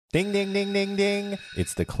Ding, ding, ding, ding, ding.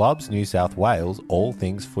 It's the Clubs New South Wales All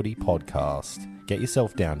Things Footy podcast. Get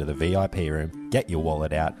yourself down to the VIP room, get your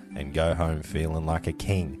wallet out, and go home feeling like a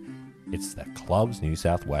king. It's the Clubs New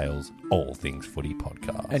South Wales All Things Footy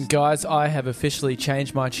podcast. And guys, I have officially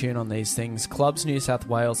changed my tune on these things. Clubs New South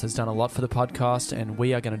Wales has done a lot for the podcast, and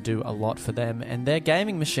we are going to do a lot for them. And their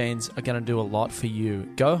gaming machines are going to do a lot for you.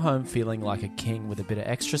 Go home feeling like a king with a bit of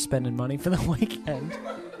extra spending money for the weekend.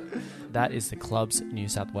 That is the Clubs New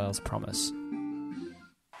South Wales promise.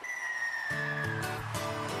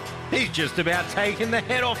 He's just about taking the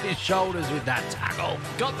head off his shoulders with that tackle.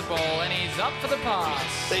 Got the ball and he's up for the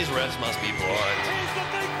pass. These refs must be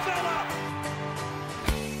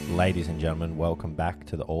blind. Ladies and gentlemen, welcome back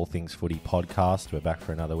to the All Things Footy podcast. We're back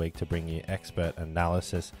for another week to bring you expert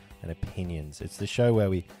analysis and opinions. It's the show where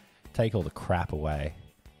we take all the crap away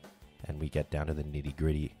and we get down to the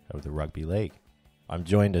nitty-gritty of the rugby league. I'm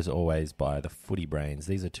joined as always by the Footy Brains.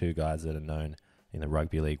 These are two guys that are known in the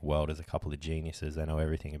rugby league world as a couple of geniuses. They know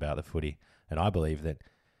everything about the footy. And I believe that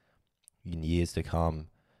in years to come,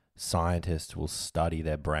 scientists will study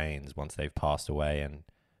their brains once they've passed away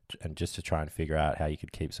and just to try and figure out how you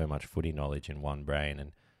could keep so much footy knowledge in one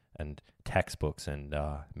brain. And textbooks and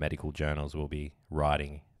medical journals will be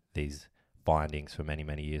writing these findings for many,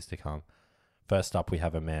 many years to come. First up, we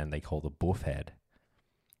have a man they call the Buffhead.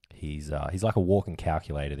 He's like a walking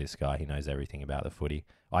calculator, this guy. He knows everything about the footy.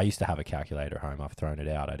 I used to have a calculator at home. I've thrown it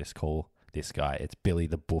out. I just call this guy. It's Billy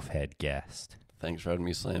the Buffhead Guest. Thanks for having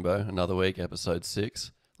me, Slambo. Another week, episode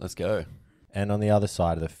 6. Let's go. And on the other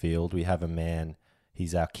side of the field, we have a man.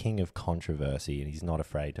 He's our king of controversy, and he's not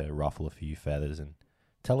afraid to ruffle a few feathers and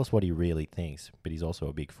tell us what he really thinks, but he's also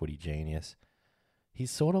a big footy genius.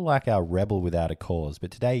 He's sort of like our rebel without a cause,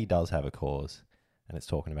 but today he does have a cause. And it's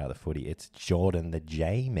talking about the footy. It's Jordan the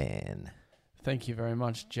J-Man. Thank you very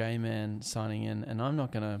much, J-Man, signing in. And I'm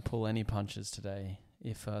not going to pull any punches today.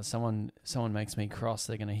 If someone makes me cross,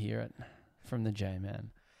 they're going to hear it from the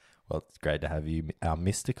J-Man. Well, it's great to have you, our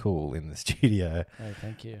Mr. Cool, in the studio. Hey,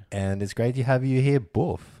 thank you. And it's great to have you here,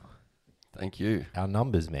 Buff. Thank you. Our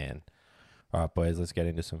numbers man. All right, boys, let's get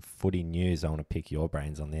into some footy news. I want to pick your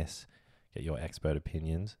brains on this, get your expert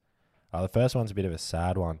opinions. The first one's a bit of a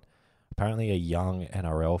sad one. Apparently a young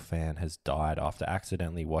NRL fan has died after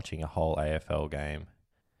accidentally watching a whole AFL game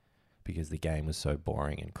because the game was so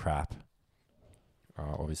boring and crap.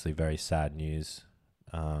 Obviously very sad news.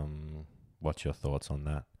 What's your thoughts on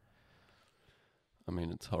that? I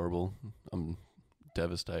mean, it's horrible. I'm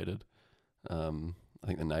devastated. I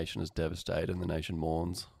think the nation is devastated and the nation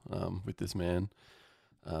mourns with this man.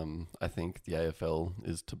 I think the AFL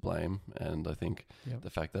is to blame, and I think the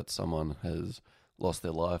fact that someone has lost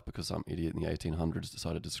their life because some idiot in the 1800s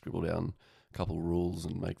decided to scribble down a couple of rules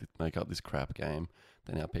and make up this crap game.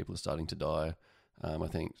 Then now people are starting to die. I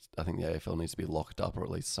think the AFL needs to be locked up, or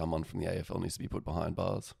at least someone from the AFL needs to be put behind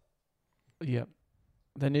bars. Yep.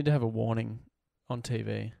 They need to have a warning on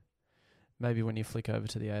TV. Maybe when you flick over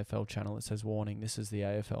to the AFL channel, it says warning, this is the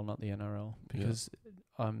AFL, not the NRL. Because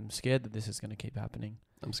I'm scared that this is going to keep happening.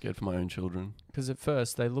 I'm scared for my own children. Because at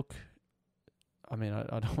first they look... I mean,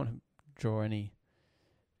 I don't want to draw any...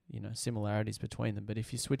 similarities between them. But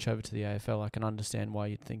if you switch over to the AFL, I can understand why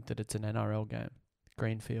you'd think that it's an NRL game.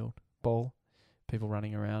 Green field, ball, people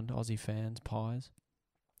running around, Aussie fans, pies.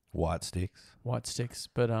 White sticks.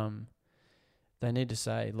 But they need to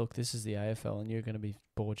say, look, this is the AFL and you're going to be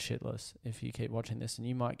bored shitless if you keep watching this. And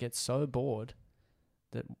you might get so bored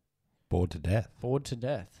that... Bored to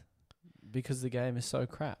death. Because the game is so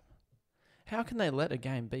crap. How can they let a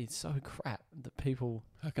game be so crap that people...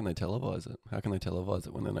 How can they televise it? How can they televise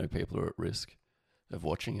it when they know people are at risk of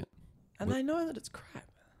watching it? And they know that it's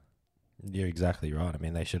crap. You're exactly right. I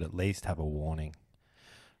mean, they should at least have a warning.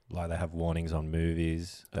 Like they have warnings on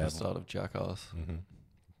movies. At the start of Jackass. Mm-hmm.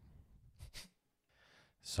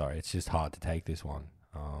 Sorry, it's just hard to take this one.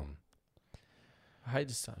 I hate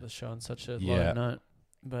to start the show on such a low note.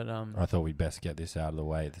 But I thought we'd best get this out of the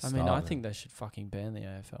way at the start. I think they should fucking ban the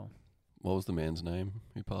AFL. What was the man's name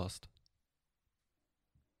who passed?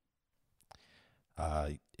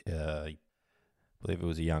 I believe it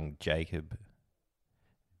was a young Jacob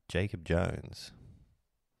Jones.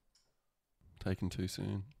 Taken too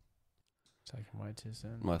soon. Taken way too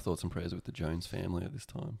soon. My thoughts and prayers with the Jones family at this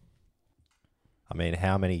time. I mean,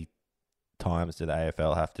 how many times do the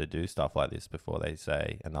AFL have to do stuff like this before they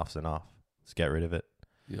say enough's enough? Let's get rid of it.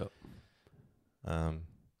 Yep.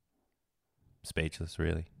 Speechless,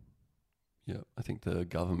 really. Yeah, I think the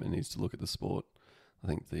government needs to look at the sport. I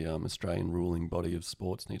think the Australian ruling body of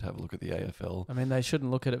sports need to have a look at the AFL. I mean, they shouldn't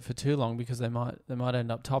look at it for too long because they might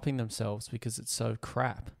end up topping themselves because it's so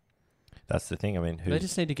crap. That's the thing. I mean, They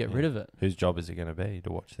just need to get rid of it. whose job is it going to be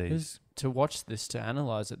to watch these? Who's to watch this, to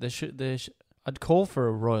analyse it? I'd call for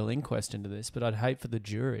a royal inquest into this, but I'd hate for the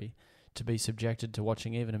jury to be subjected to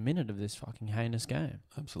watching even a minute of this fucking heinous game.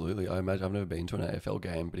 Absolutely. I imagine I've never been to an AFL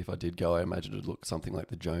game, but if I did go, I imagine it'd look something like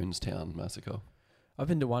the Jonestown massacre. I've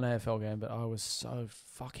been to one AFL game, but I was so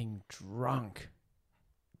fucking drunk.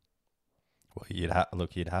 Well, you'd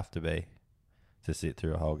have to be to sit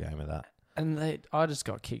through a whole game of that. And I just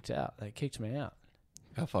got kicked out. They kicked me out.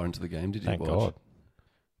 How far into the game did you Thank watch? God.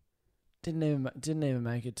 Didn't even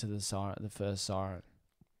make it to the first siren.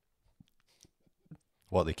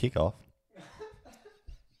 What, the kickoff?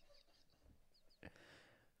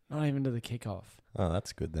 Not even to the kickoff. Oh,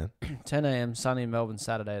 that's good then. 10 a.m. sunny in Melbourne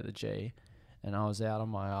Saturday at the G, and I was out on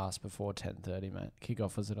my ass before 10:30, mate.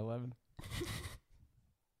 Kickoff was at 11.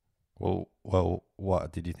 Well,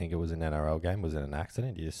 what did you think it was an NRL game? Was it an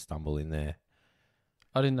accident? You just stumble in there?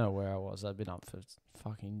 I didn't know where I was. I'd been up for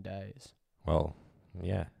fucking days. Well,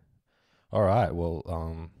 yeah. All right.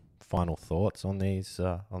 Well, final thoughts on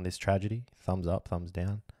on this tragedy? Thumbs up, thumbs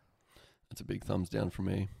down. It's a big thumbs down for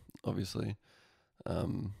me, obviously.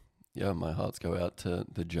 Yeah, my hearts go out to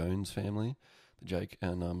the Jones family, Jake,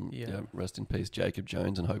 and Yeah. rest in peace, Jacob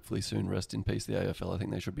Jones, and hopefully soon rest in peace, the AFL. I think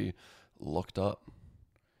they should be locked up.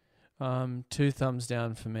 2 thumbs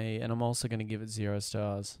down for me, and I'm also going to give it 0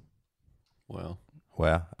 stars. Wow.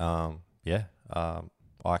 Wow. Yeah.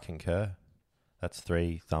 I concur. That's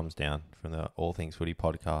 3 thumbs down from the All Things Footy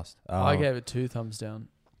podcast. I gave it 2 thumbs down.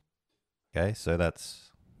 Okay, so that's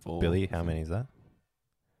 4. Billy. How many is that?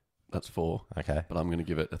 That's 4. Okay. But I'm going to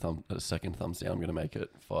give it a second thumbs down. I'm going to make it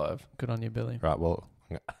 5. Good on you, Billy. Right. Well,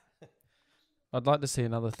 I'd like to see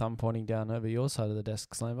another thumb pointing down over your side of the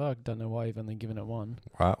desk, Slambo. I don't know why you've only given it 1.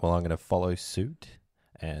 right. Well, I'm going to follow suit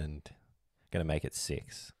and going to make it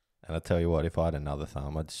 6. And I'll tell you what, if I had another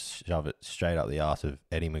thumb, I'd shove it straight up the arse of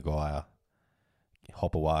Eddie Maguire.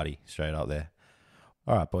 Hopewadi, straight up there.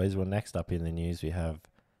 All right, boys. Well, next up in the news, we have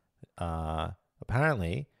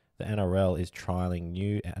apparently the NRL is trialing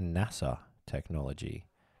new NASA technology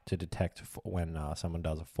to detect when someone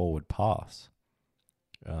does a forward pass.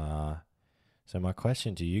 So my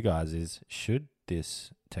question to you guys is, should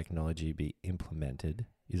this technology be implemented?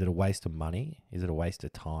 Is it a waste of money? Is it a waste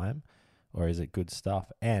of time? Or is it good stuff?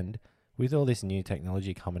 And with all this new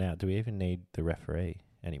technology coming out, do we even need the referee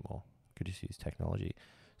anymore? Could just use technology.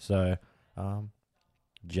 So,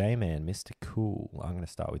 J-Man, Mr. Cool, I'm going to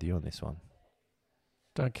start with you on this one.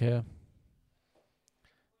 Don't care.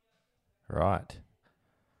 Right.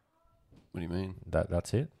 What do you mean?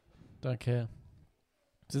 That's it? Don't care.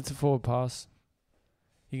 'Cause it's a forward pass.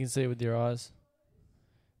 You can see it with your eyes.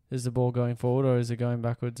 Is the ball going forward or is it going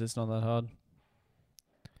backwards? It's not that hard.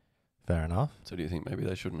 Fair enough. So do you think maybe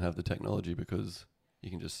they shouldn't have the technology because you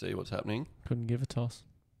can just see what's happening? Couldn't give a toss.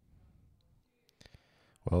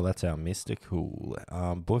 Well, that's our Mr. Cool.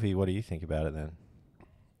 Buffy, what do you think about it then?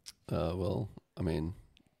 Well, I mean,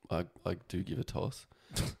 I do give a toss.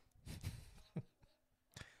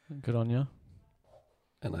 Good on you.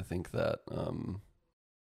 And I think that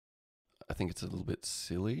I think it's a little bit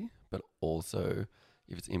silly, but also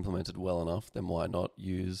if it's implemented well enough, then why not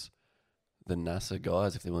use the NASA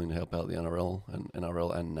guys if they're willing to help out the NRL, and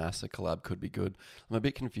NRL and NASA collab could be good. I'm a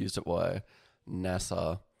bit confused at why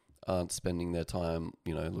NASA aren't spending their time,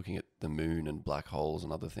 looking at the moon and black holes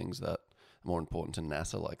and other things that are more important to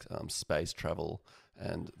NASA, like space travel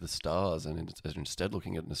and the stars, and instead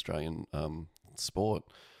looking at an Australian sport.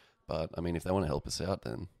 But, I mean, if they want to help us out,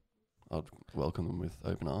 then I'd welcome them with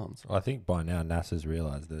open arms. I think by now NASA's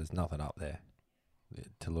realised there's nothing up there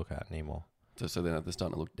to look at anymore. So they're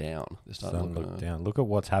starting to look down. They're starting to look down. Look at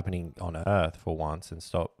what's happening on Earth for once and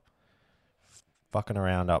stop fucking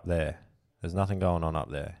around up there. There's nothing going on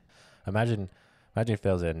up there. Imagine if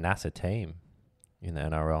there was a NASA team in the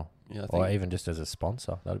NRL. Yeah, or even just as a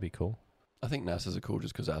sponsor. That'd be cool. I think NASA's are cool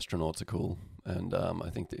just because astronauts are cool. And I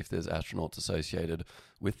think that if there's astronauts associated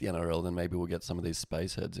with the NRL, then maybe we'll get some of these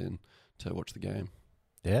space heads in to watch the game.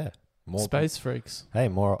 Yeah. More Space freaks. Hey,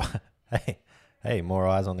 more more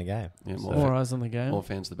eyes on the game. Yeah, More eyes on the game. More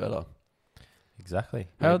fans, the better. Exactly.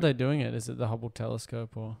 How are they doing it? Is it the Hubble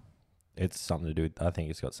telescope or? It's something to do with, I think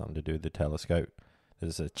it's got something to do with the telescope.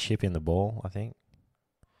 There's a chip in the ball, I think.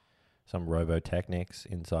 Some Robotechnics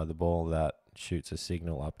inside the ball that shoots a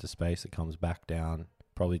signal up to space that comes back down,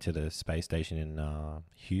 probably to the space station in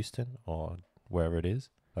Houston or wherever it is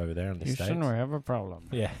over there in the States. Houston, we have a problem.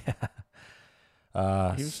 Yeah.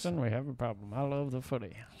 Houston, we have a problem. I love the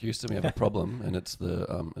footy. Houston, we have a problem, and it's the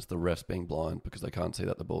refs being blind because they can't see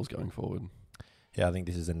that the ball's going forward. Yeah, I think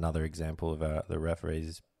this is another example of the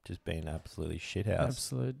referees just being absolutely shithouse.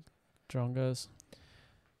 Absolute Drongos.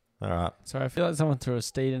 All right. Sorry, I feel like someone threw a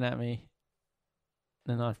steed in at me,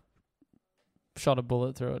 and I shot a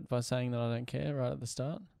bullet through it by saying that I don't care right at the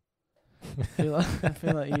start. I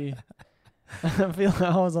feel like you. I feel like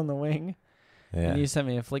I was on the wing, Yeah. and you sent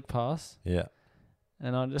me a flick pass, Yeah.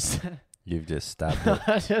 and I just You've just stabbed it.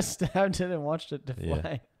 I just stabbed it and watched it deflate.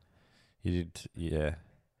 Yeah. You did. Yeah.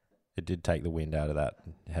 It did take the wind out of that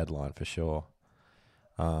headline for sure.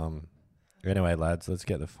 Anyway, lads, let's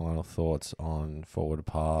get the final thoughts on forward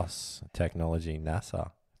pass technology.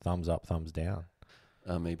 NASA. Thumbs up, thumbs down.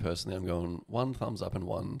 Me personally, I'm going 1 thumbs up and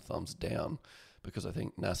 1 thumbs down because I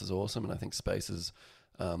think NASA's awesome and I think space is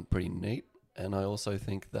pretty neat. And I also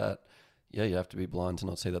think that, yeah, you have to be blind to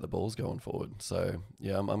not see that the ball's going forward. So,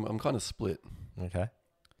 yeah, I'm kind of split. Okay.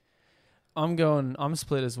 I'm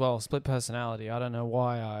split as well. Split personality. I don't know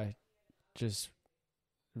why I just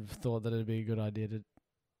thought that it'd be a good idea to.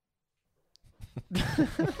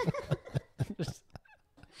 Because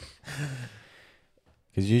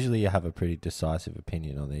usually you have a pretty decisive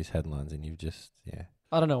opinion on these headlines, and you've just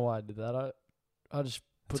I don't know why I did that. I just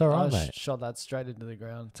It's all right, I mate. shot that straight into the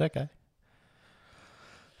ground. It's okay.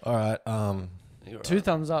 All right. You're 2 right.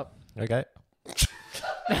 thumbs up. Okay.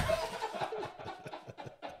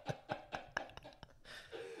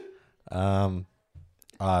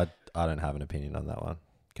 I don't have an opinion on that one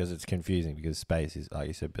because it's confusing. Because space is, like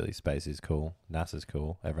you said, Billy. Space is cool. NASA's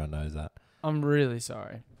cool. Everyone knows that. I'm really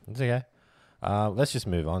sorry. It's okay. Let's just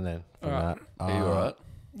move on then from All right. that. Are you alright?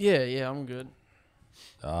 Yeah, I'm good.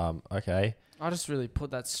 Okay. I just really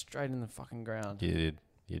put that straight in the fucking ground. You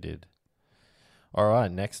did. All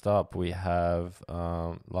right, next up we have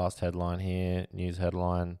last headline here, news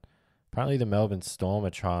headline. Apparently the Melbourne Storm are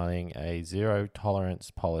trialling a zero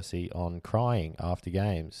tolerance policy on crying after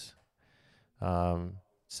games.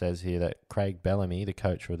 Says here that Craig Bellamy, the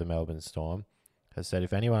coach for the Melbourne Storm, has said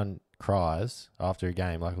if anyone cries after a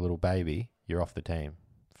game like a little baby, you're off the team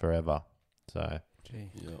forever. So,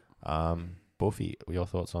 Gee. Yeah. Buffy, your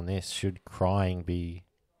thoughts on this? Should crying be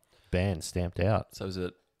banned, stamped out? So is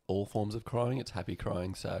it all forms of crying? It's happy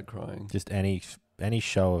crying, sad crying? Just any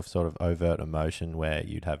show of sort of overt emotion where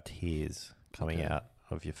you'd have tears coming Okay. out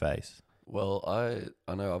of your face. Well,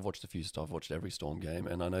 I know I've watched a few stuff. I've watched every Storm game,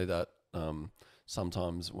 and I know that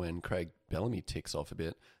sometimes when Craig Bellamy ticks off a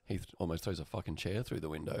bit, he almost throws a fucking chair through the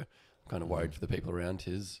window. I'm kind of worried for the people around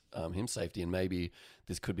his safety, and maybe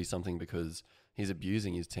this could be something because he's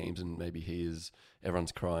abusing his teams, and maybe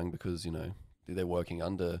everyone's crying because they're working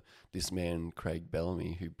under this man Craig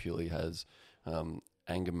Bellamy, who purely has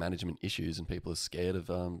anger management issues, and people are scared of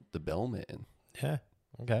the Bellman. Yeah.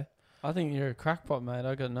 Okay. I think you're a crackpot, mate.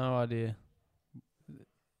 I got no idea.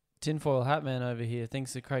 Tinfoil hat man over here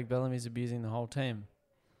thinks that Craig Bellamy's abusing the whole team.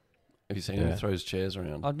 Have you seen him Yeah. throw his chairs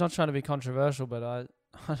around? I'm not trying to be controversial, but I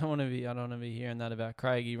don't want to be hearing that about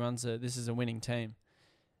Craig. He runs this is a winning team.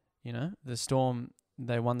 The Storm,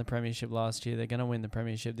 they won the premiership last year. They're going to win the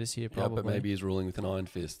premiership this year probably. Yeah, but maybe he's ruling with an iron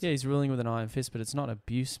fist. Yeah, he's ruling with an iron fist, but it's not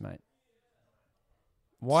abuse, mate.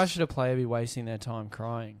 Why should a player be wasting their time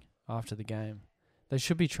crying after the game? They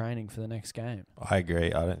should be training for the next game. I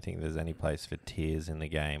agree. I don't think there's any place for tears in the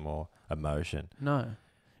game or emotion. No.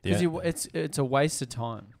 Yeah. Because it's a waste of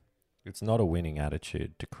time. It's not a winning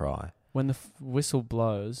attitude to cry. When the whistle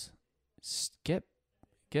blows, get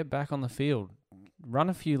back on the field. Run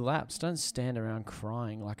a few laps. Don't stand around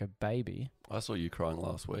crying like a baby. I saw you crying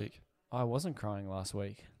last week. I wasn't crying last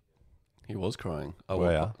week. He was crying.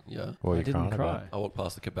 Were ya? Yeah. What are I you didn't crying cry. about? I walked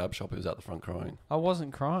past the kebab shop. He was out the front crying. I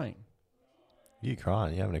wasn't crying. You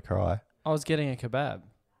crying? You having a cry? I was getting a kebab.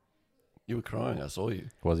 You were crying. I saw you.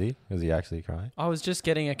 Was he? Was he actually crying I was just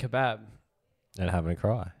getting a kebab. and having a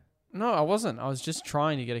cry? No, I wasn't. I was just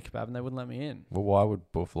trying to get a kebab and they wouldn't let me in. Well, why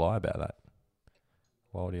would Buff lie about that?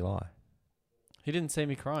 Why would he lie? He didn't see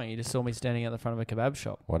me crying. He just saw me standing at the front of a kebab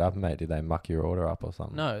shop. What happened, mate? Did they muck your order up or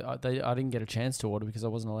something? No, I didn't get a chance to order because I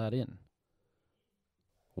wasn't allowed in.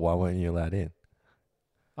 Why weren't you allowed in?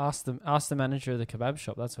 Ask the manager of the kebab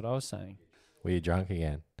shop. That's what I was saying. Were you drunk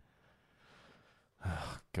again?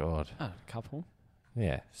 Oh, God. A couple.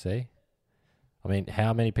 Yeah, see? I mean,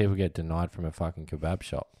 how many people get denied from a fucking kebab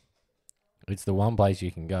shop? It's the one place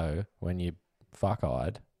you can go when you're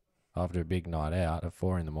fuck-eyed after a big night out at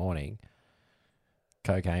 4 a.m,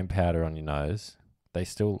 cocaine powder on your nose. They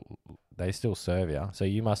still serve you. So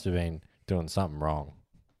you must have been doing something wrong.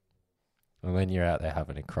 And then you're out there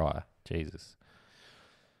having a cry. Jesus.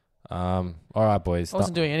 All right, boys. I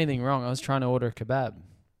wasn't doing anything wrong. I was trying to order a kebab.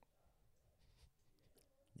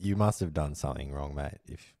 You must have done something wrong, mate.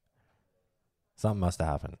 If something must have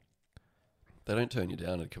happened. They don't turn you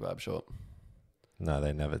down at a kebab shop. No,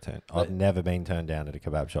 they never turn. But- I've never been turned down at a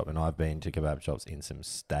kebab shop, and I've been to kebab shops in some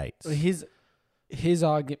states. His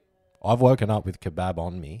argument. I've woken up with kebab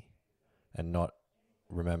on me and not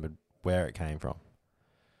remembered where it came from.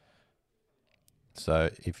 So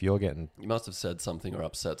if you're getting... You must have said something or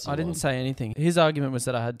upset I someone. didn't say anything. His argument was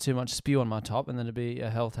that I had too much spew on my top and then it'd be a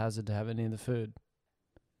health hazard to have it near the food.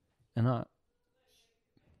 And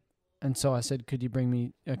so I said, could you bring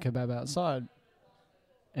me a kebab outside?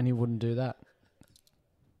 And he wouldn't do that.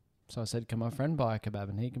 So I said, can my friend buy a kebab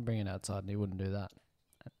and he can bring it outside? And he wouldn't do that.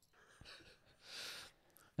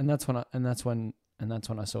 And that's when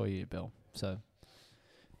I saw you, Bill. So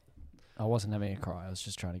I wasn't having a cry. I was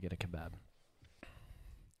just trying to get a kebab.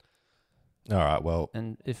 All right, well...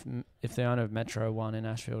 And if the owner of Metro One in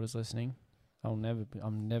Ashfield is listening, I'm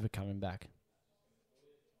never coming back.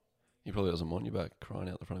 He probably doesn't want you back crying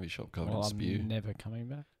out the front of his shop covered in I'm spew. never coming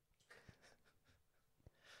back.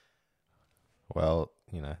 Well,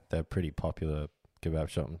 you know, they're a pretty popular kebab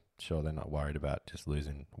shop. I'm sure they're not worried about just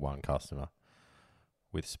losing one customer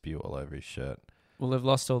with spew all over his shirt. Well, they've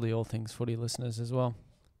lost all the All Things Footy listeners as well.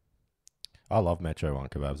 I love Metro One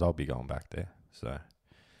kebabs. I'll be going back there. So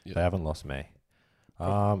Yeah. they haven't lost me.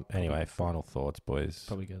 Anyway, final thoughts, boys.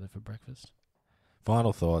 Probably go there for breakfast.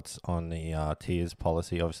 Final thoughts on the tiers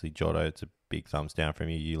policy. Obviously, Jordo, it's a big thumbs down from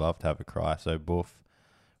you. You love to have a cry. So, Boof,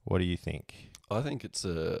 what do you think? I think it's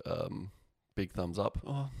a big thumbs up.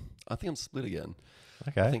 Oh, I think I'm split again.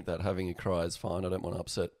 Okay. I think that having a cry is fine. I don't want to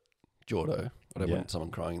upset Jordo. I don't Yeah. want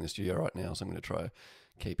someone crying in the studio right now, so I'm going to try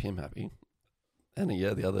keep him happy. And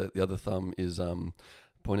yeah, the other thumb is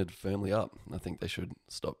pointed firmly up. I think they should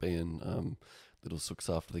stop being little sooks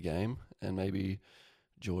after the game, and maybe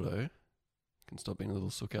Jordo can stop being a little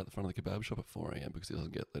sook out the front of the kebab shop at 4 a.m. because he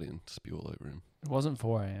doesn't get let in to spew all over him. It wasn't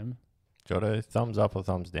 4 a.m. Jordo, thumbs up or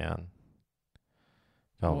thumbs down?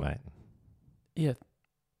 Go on, Well- mate. Yeah,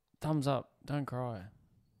 thumbs up. Don't cry.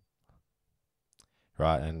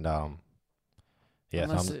 Right, and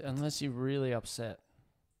yeah, unless you're really upset.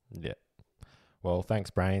 yeah. Well, thanks,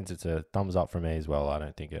 Brains. It's a thumbs up from me as well. I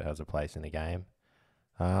don't think it has a place in the game.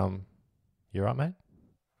 You right, mate?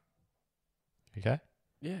 Okay.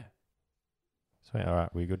 Yeah. Sweet. All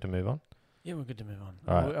right, we good to move on? Yeah, we're good to move on.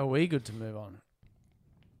 All right. Are we good to move on?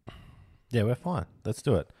 Yeah, we're fine. Let's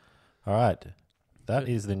do it. All right. That Good.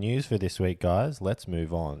 is the news for this week, guys. Let's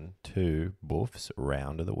move on to Boof's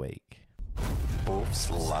round of the week. Boof's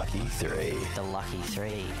Lucky Three. The lucky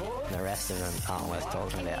three. The rest of them aren't worth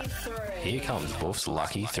talking about. Here comes Boof's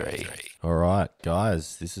Lucky Three. All right,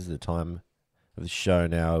 guys, this is the time of the show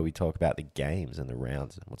now where we talk about the games and the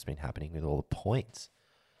rounds and what's been happening with all the points.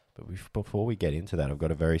 But before we get into that, I've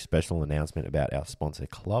got a very special announcement about our sponsor,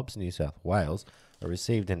 Clubs New South Wales. I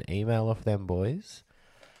received an email off them boys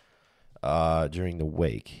during the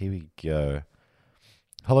week. Here we go.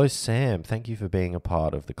 Hello, Sam. Thank you for being a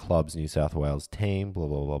part of the Clubs New South Wales team. Blah,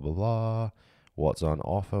 blah, blah, blah, blah. What's on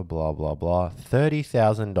offer? Blah, blah, blah.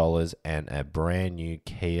 $30,000 and a brand new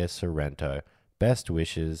Kia Sorrento. Best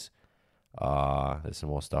wishes. There's some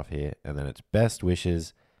more stuff here. And then it's best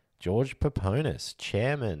wishes, George Paponis,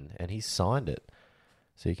 chairman. And he signed it.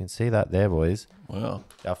 So you can see that there, boys. Wow.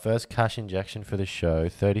 Our first cash injection for the show,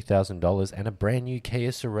 $30,000 and a brand new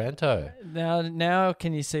Kia Sorrento. Now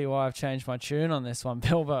can you see why I've changed my tune on this one,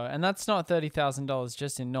 Bilbo? And that's not $30,000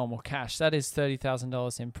 just in normal cash. That is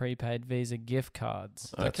 $30,000 in prepaid Visa gift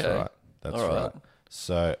cards. That's Okay. right. That's All right. right.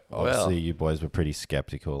 So obviously you boys were pretty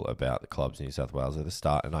skeptical about the Clubs New South Wales at the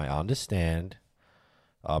start, and I understand.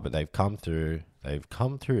 But they've come through.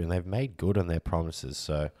 And they've made good on their promises.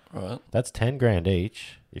 So Right. that's 10 grand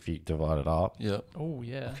each if you divide it up. Yeah. Oh,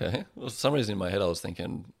 yeah. Okay. Well, for some reason in my head I was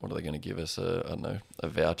thinking, what are they going to give us? I don't know, a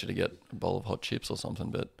voucher to get a bowl of hot chips or something.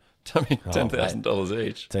 But I mean, Oh, $10,000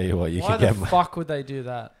 each. Tell you what, you Why can the get. fuck would they do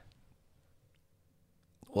that?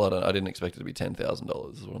 Well, I didn't expect it to be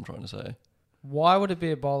 $10,000. Is what I'm trying to say. Why would it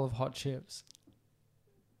be a bowl of hot chips?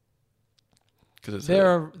 Because it's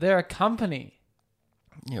They're a company.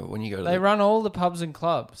 yeah. When you go to They run all the pubs and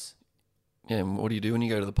clubs. yeah. And what do you do when you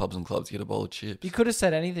go to the pubs and clubs? You get a bowl of chips. You could have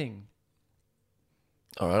said anything.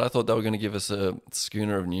 All right. I thought they were going to give us a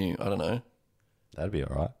schooner of new. I don't know. That'd be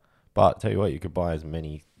all right. But tell you what, you could buy as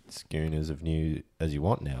many schooners of new as you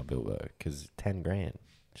want now, Bilbo, because 10 grand.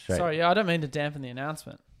 Straight. Sorry, yeah, I don't mean to dampen the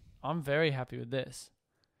announcement. I'm very happy with this.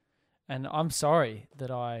 And I'm sorry that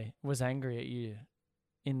I was angry at you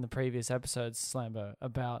in the previous episodes, Slambo,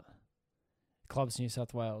 about Clubs New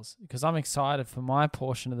South Wales, because I'm excited for my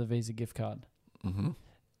portion of the Visa gift card. Mm-hmm.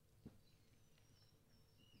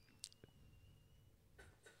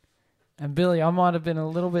 And Billy, I might have been a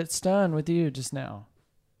little bit stern with you just now.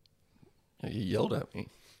 Yeah, you yelled at me.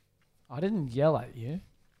 I didn't yell at you.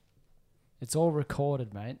 It's all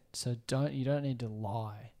recorded, mate. So you don't need to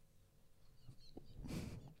lie.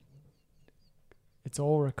 It's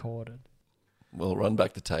all recorded. We'll run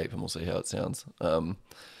back the tape and we'll see how it sounds. But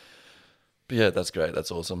yeah, that's great.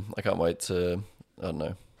 That's awesome. I can't wait to, I don't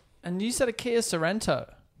know. And you said a Kia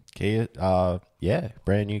Sorrento. Kia,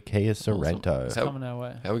 brand new Kia Sorrento. Awesome. Coming our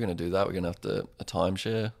way. How are we going to do that? We're going to have to a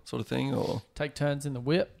timeshare sort of thing, or Take turns in the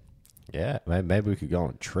whip. Yeah, maybe we could go on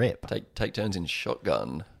a trip. take turns in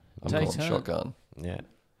shotgun. I'm Take calling turn. shotgun. Yeah.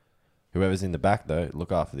 Whoever's in the back, though,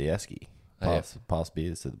 look after the esky. Pass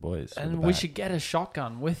beers to the boys. from And the we back. should get a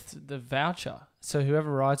shotgun with the voucher. So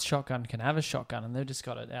whoever rides shotgun can have a shotgun, and they've just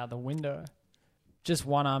got it out the window. Just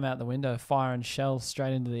one arm out the window, firing shells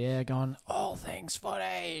straight into the air, going, all things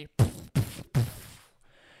footy.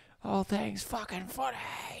 All things fucking footy.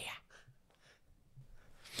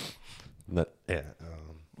 Yeah.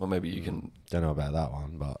 Well, maybe you can, Don't know about that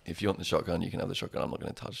one, but if you want the shotgun, you can have the shotgun. I'm not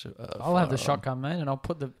going to touch it. I'll have the firearm. shotgun, man, and I'll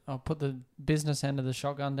put the business end of the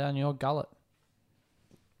shotgun down your gullet.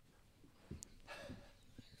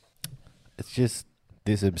 it's just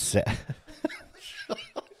this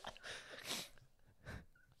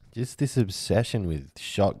just this obsession with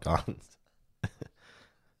shotguns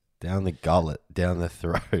down the gullet, down the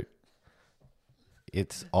throat.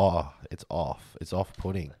 It's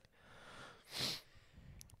off-putting.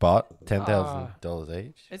 But $10,000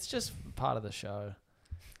 each. It's just part of the show.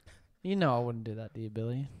 You know I wouldn't do that to you,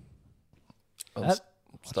 Billy. I'm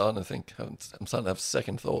starting to think. I'm starting to have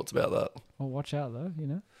second thoughts about that. Well, watch out, though, you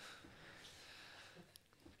know.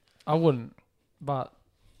 I wouldn't, but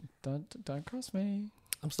don't cross me.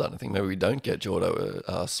 I'm starting to think maybe we don't get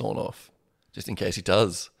Jordo sawn off, just in case he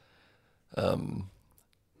does. I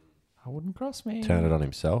wouldn't cross me. Turn it on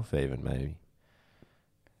himself, even, maybe.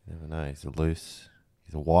 You never know. He's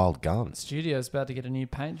a wild gun. Studio's about to get a new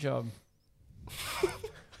paint job.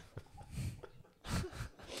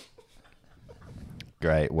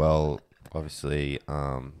 Great. Well, obviously,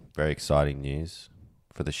 very exciting news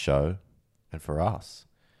for the show and for us.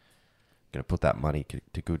 Going to put that money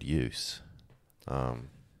to good use. I'm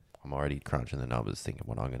already crunching the numbers, thinking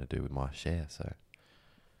what I'm going to do with my share. So,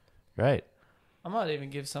 great. I might even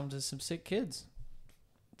give some to some sick kids.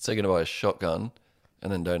 So you're going to buy a shotgun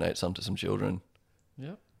and then donate some to some children.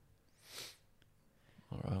 Yep.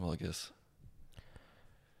 All right, well, I guess.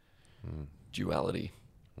 Duality.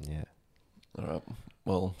 Yeah. All right.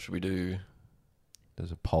 Well, should we do...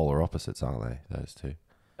 There's a polar opposites, aren't they? Those two.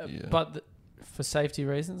 Yeah. But for safety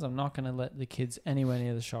reasons, I'm not going to let the kids anywhere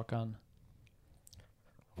near the shotgun.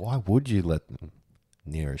 Why would you let them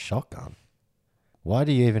near a shotgun? Why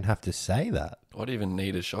do you even have to say that? Why do you even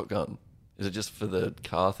need a shotgun? Is it just for the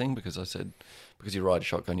car thing? Because I said, because you ride a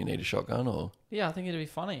shotgun, you need a shotgun, or... Yeah, I think it'd be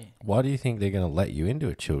funny. Why do you think they're going to let you into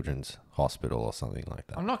a children's hospital or something like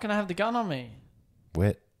that? I'm not going to have the gun on me.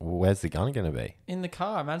 Where's the gun going to be? In the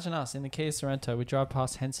car. Imagine us in the Kia Sorrento. We drive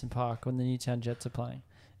past Henson Park when the Newtown Jets are playing.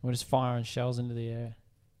 We're just firing shells into the air.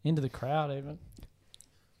 Into the crowd, even.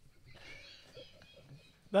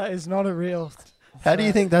 That is not a real... How do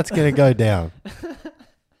you think that's going to go down,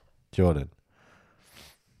 Jordan?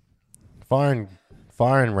 Firing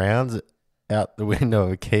rounds out the window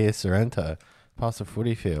of a Kia Sorrento past a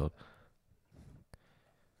footy field.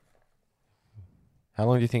 How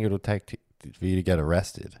long do you think it'll take for you to get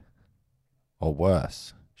arrested? Or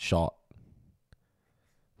worse, shot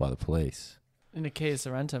by the police? In a Kia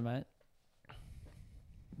Sorrento, mate.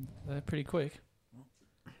 They're pretty quick.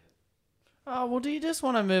 Oh, well, do you just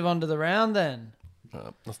want to move on to the round then?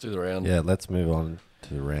 let's do the round. Yeah, let's move on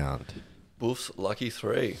to the round. Boof's lucky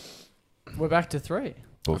 3. We're back to 3.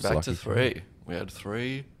 We're Boof's back lucky to 3. We had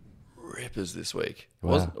 3 rippers this week.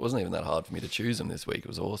 Wow. It wasn't even that hard for me to choose them this week. It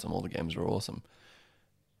was awesome. All the games were awesome.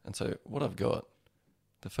 And so what I've got,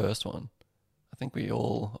 the first one, I think we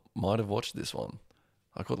all might have watched this one.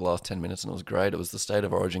 I caught the last 10 minutes and it was great. It was the State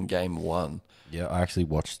of Origin Game 1. Yeah, I actually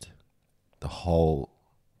watched the whole...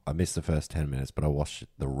 I missed the first 10 minutes, but I watched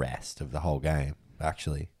the rest of the whole game,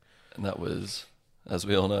 actually. And that was, as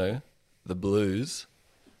we all know, the Blues,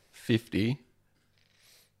 50.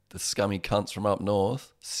 The scummy cunts from up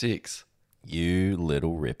north, 6. You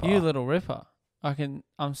little ripper. You little ripper.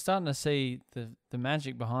 I'm starting to see the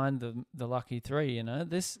magic behind the lucky 3, you know.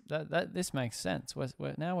 This makes sense.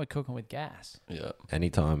 Now we're cooking with gas. Yeah.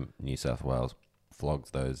 Anytime New South Wales flogs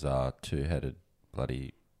those two-headed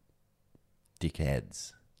bloody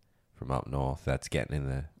dickheads from up north, that's getting in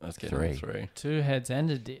the That's getting 3. in 3. 2 heads and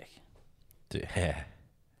a dick. Yeah.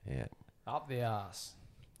 Yeah. Up the arse.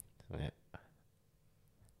 Yeah.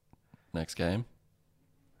 Next game.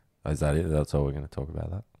 Oh, is that it? That's all we're going to talk about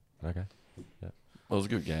that? Okay. Well, it was a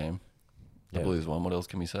good game. The Yeah. Blues won. What else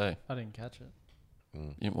can we say? I didn't catch it.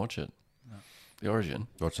 You didn't watch it? No. The Origin?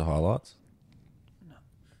 Watch the highlights.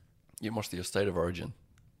 You didn't watch the State of Origin?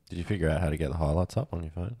 Did you figure out how to get the highlights up on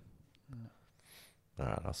your phone? No. All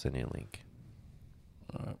right, I'll send you a link.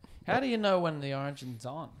 All right. How do you know when the Origin's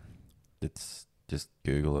on? It's just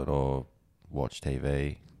Google it or watch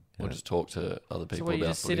TV. Or just talk to other people So where you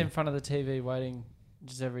about just footy. sit in front of the TV waiting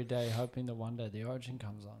just every day, hoping that one day the Origin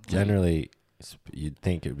comes on. Generally, you'd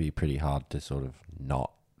think it would be pretty hard to sort of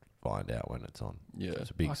not find out when it's on. Yeah.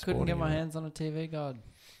 It's a big I couldn't get sporting my event. hands on a TV guide.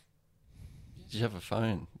 You have a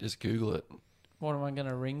phone. Just Google it. What am I going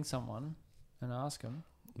to ring someone and ask them?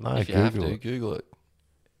 No, if you Google have to, it. Google it.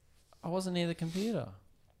 I wasn't near the computer.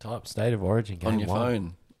 Type State of Origin game On your 1.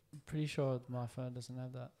 phone. I'm pretty sure my phone doesn't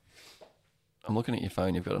have that. I'm looking at your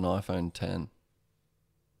phone. You've got an iPhone 10.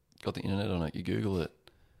 Got the internet on it. You Google it.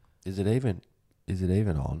 Is it even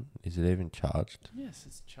on? Is it even charged? Yes,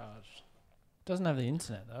 it's charged. It doesn't have the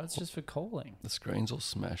internet though. It's just for calling. The screen's all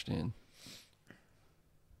smashed in.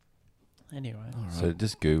 Anyway, All right. So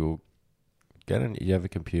just Google. You have a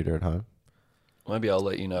computer at home? Maybe I'll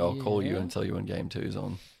let you know. I'll call you Yeah. and tell you when game 2's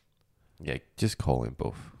on. Yeah, just call him,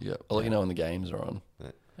 Buff. Yeah, I'll let you know when the games are on.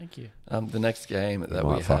 thank you. The next game You that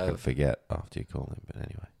might we fucking have, forget after you call him, but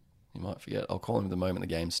anyway. you might forget. I'll call him the moment the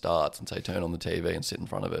game starts and say turn on the TV and sit in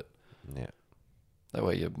front of it. Yeah. That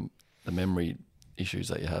way the memory issues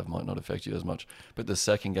that you have might not affect you as much. But the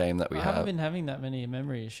second game that we I haven't have, been having that many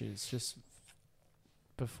memory issues. Just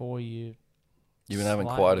before you. you've been having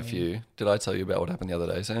slightly- quite a few. Did I tell you about what happened the other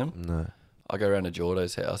day, Sam? No. I go around to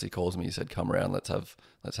Jordo's house. He calls me. He said, "Come around. Let's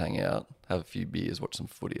hang out, have a few beers, watch some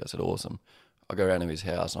footy." I said, "Awesome." I go around to his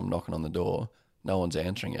house. And I'm knocking on the door. No one's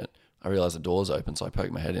answering it. I realize the door's open, so I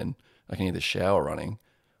poke my head in. I can hear the shower running.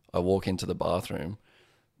 I walk into the bathroom.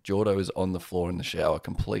 Jordo is on the floor in the shower,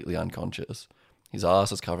 completely unconscious. His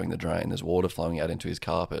ass is covering the drain. There's water flowing out into his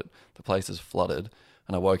carpet. The place is flooded.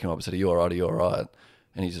 And I woke him up and said, "Are you all right? Are you all right?"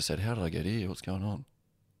 And he just said, "How did I get here? What's going on?"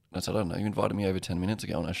 And I said, "I don't know. You invited me over 10 minutes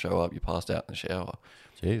ago and I show up. You passed out in the shower."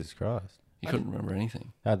 Jesus Christ. He couldn't remember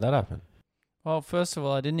anything. How'd that happen? Well, first of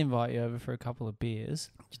all, I didn't invite you over for a couple of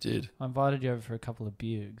beers. You did. I invited you over for a couple of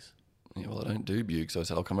bugs. Yeah, well, I don't do bugs, so I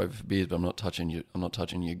said I'll come over for beers, but I'm not touching you. I'm not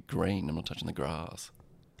touching your green. I'm not touching the grass.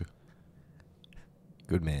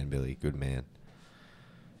 Good man, Billy. Good man.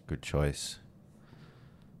 Good choice.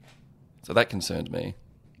 So that concerns me.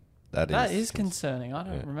 That is concerning. I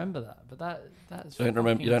don't Yeah. remember that, but that's. You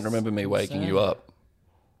don't remember me waking you up.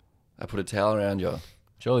 I put a towel around you.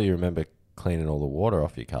 Surely you remember cleaning all the water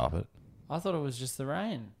off your carpet. I thought it was just the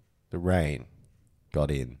rain. The rain got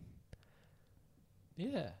in.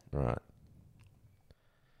 Yeah. Right.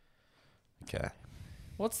 Okay.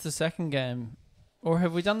 What's the second game? Or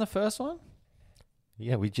have we done the first one?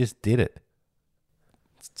 Yeah, we just did it.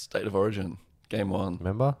 State of Origin, game 1.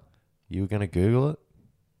 Remember? You were going to Google it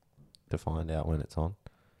to find out when it's on.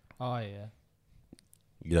 Oh, yeah.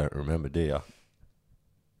 You don't remember, do you?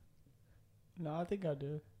 No, I think I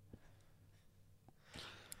do.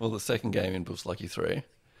 Well, the second game in Buffs Lucky 3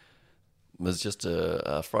 was just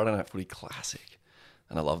a Friday Night Footy classic.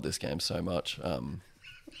 And I love this game so much.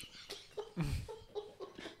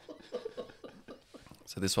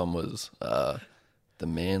 So this one was the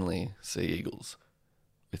Manly Sea Eagles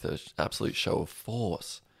with an absolute show of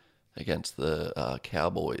force against the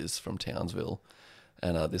Cowboys from Townsville.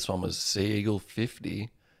 And this one was Sea Eagle 50,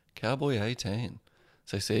 Cowboy 18.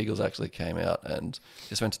 So Sea Eagles actually came out and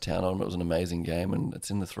just went to town on them. It was an amazing game, and it's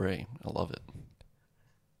in the 3. I love it.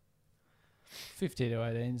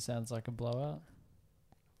 50-18 sounds like a blowout.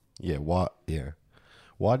 Yeah, what? Yeah.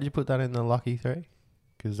 Why did you put that in the Lucky 3?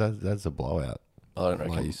 Because that's a blowout, I don't like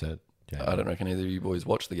reckon. you said. Yeah. I don't reckon either of you boys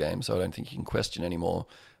watch the game, so I don't think you can question anymore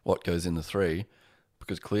what goes in the 3,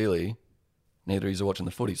 because clearly neither of you are watching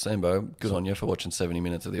the footy. Sambo, good on you for watching 70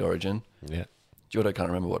 minutes of the Origin. Yeah. Jordo can't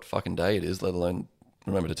remember what fucking day it is, let alone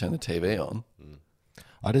remember to turn the TV on.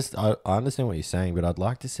 I understand what you're saying, but I'd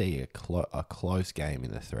like to see a close game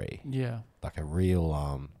in the 3. Yeah. Like a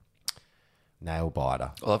real nail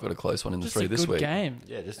biter. Well, I've got a close one in the Just 3 a this good week. game.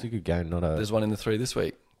 Yeah, just a good game, not a... There's one in the 3 this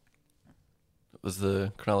week. It was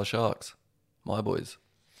the Cronulla Sharks, my boys.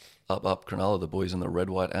 Up Cronulla, the boys in the red,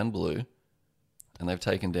 white and blue. And they've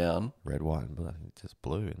taken down... Red, white, and blue. I think it's just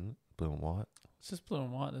blue, isn't it? Blue and white. It's just blue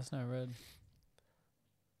and white. There's no red.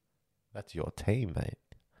 That's your team, mate.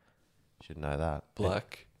 Should know that.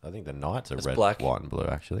 Black. I think the Knights are It's red, black. white, and blue,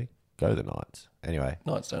 actually. Go the Knights. Anyway,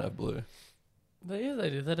 Knights don't have blue. Yeah, they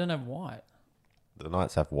do. They don't have white. the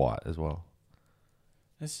Knights have white as well.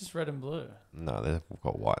 It's just red and blue. No, they've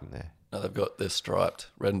got white in there. No, they're striped.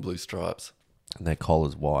 Red and blue stripes. And their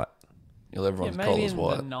collar's white. Everyone's maybe collar's in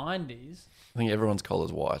white. the 90s. I think everyone's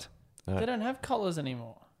collar's white. No. They don't have collars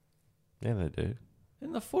anymore. Yeah, they do.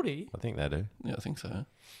 In the footy, I think they do. Yeah, I think so.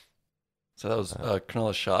 So that was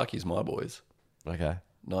Cronulla Sharkies, my boys. Okay.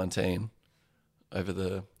 19 over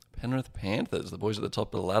the Penrith Panthers, the boys at the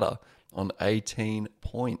top of the ladder, on 18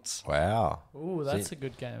 points. Wow. ooh, that's a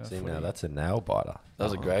good game of See, footy. now that's a nail biter. That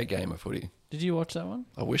was a great game of footy. Did you watch that one?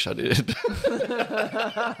 I wish I did.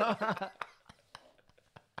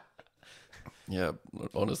 Yeah,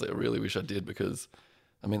 honestly, I really wish I did because,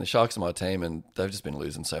 I mean, the Sharks are my team and they've just been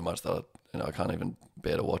losing so much that I can't even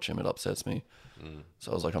bear to watch them. It upsets me.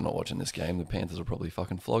 So I was like, I'm not watching this game. The Panthers will probably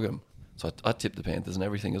fucking flog them. So I tipped the Panthers and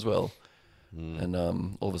everything as well. And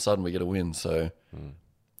all of a sudden we get a win. So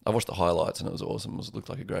I watched the highlights and it was awesome. It looked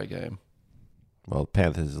like a great game. Well, the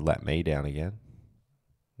Panthers let me down again.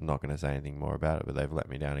 I'm not going to say anything more about it, but they've let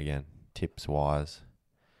me down again. Tips wise.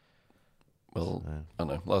 Well, I don't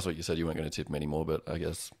know. Last week you said you weren't going to tip them anymore, but I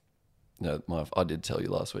guess I did tell you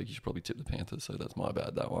last week you should probably tip the Panthers, so that's my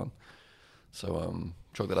bad, that one. So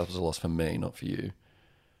chalk that up as a loss for me, not for you.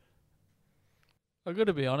 I've got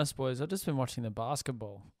to be honest, boys. I've just been watching the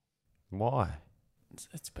basketball. Why?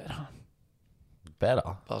 It's better.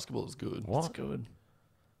 Better? Basketball is good. What? It's good.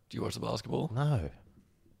 Do you watch the basketball? No.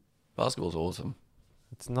 Basketball's awesome.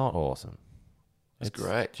 It's not awesome. It's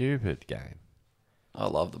great. Stupid game. I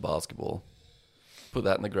love the basketball. Put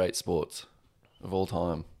that in the great sports of all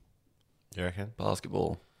time. You reckon?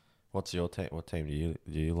 Basketball. What's your team? What team do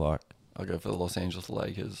you like? I'll go for the Los Angeles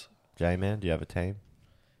Lakers. J-Man, do you have a team?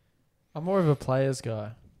 I'm more of a players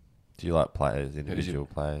guy. Do you like players, individual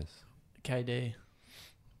players? KD,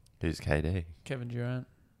 Who's KD? Kevin Durant.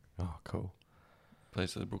 Oh, cool.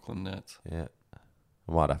 Plays for the Brooklyn Nets. Yeah.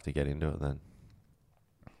 I might have to get into it then.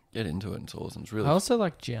 Get into it. It's awesome. It's I really also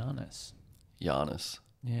like Giannis. Giannis.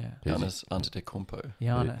 Yeah. Who's Giannis Antetokounmpo.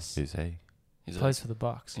 Giannis. Who's he? He's Plays for the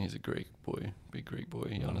Bucks. He's a Greek boy. Big Greek boy.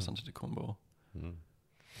 Giannis Antetokounmpo. Mm.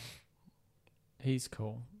 He's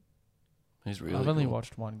cool. He's really I've only cool.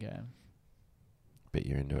 watched one game. Bet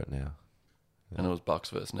you're into it now. And it was Bucks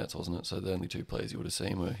versus Nets, wasn't it? So the only two players you would have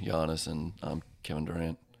seen were Giannis and Kevin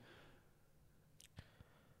Durant.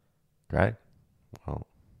 Great. Well,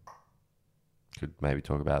 could maybe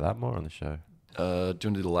talk about that more on the show. Do you want to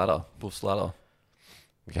do the ladder? Buff's ladder.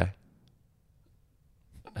 Okay.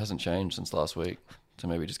 It hasn't changed since last week. So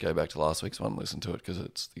maybe just go back to last week's one and listen to it because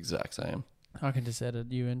it's the exact same. I can just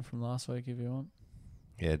edit you in from last week if you want.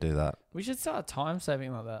 Yeah, do that. We should start time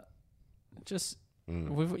saving like that. Just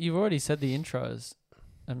Mm. you've already said the intros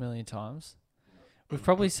a million times. We've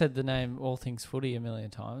probably said the name All Things Footy a million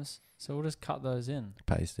times, so we'll just cut those in.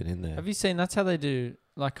 Paste it in there. Have you seen? That's how they do.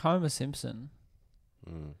 Like Homer Simpson,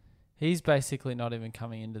 Mm. he's basically not even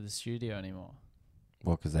coming into the studio anymore.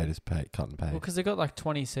 Well, because they just cut and paste. Well, because they got like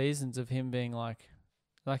 20 seasons of him being like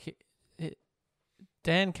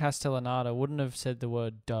Dan Castellaneta wouldn't have said the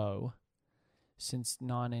word dough since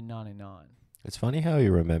 1999. It's funny how he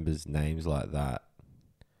remembers names like that,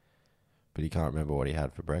 but he can't remember what he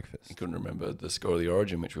had for breakfast. He couldn't remember the score of the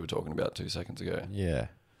Origin, which we were talking about 2 seconds ago. Yeah.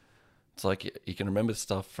 It's like he can remember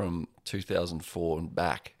stuff from 2004 and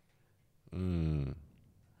back. Mm.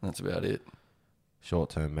 That's about it.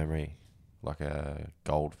 Short-term memory, like a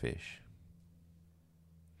goldfish.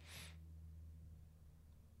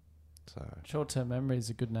 So Short-term memory is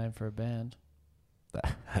a good name for a band.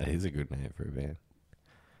 that is a good name for a band.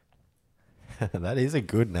 That is a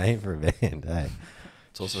good name for a band, hey.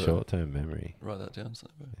 It's also Short-term memory. write that down. So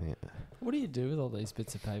Yeah. What do you do with all these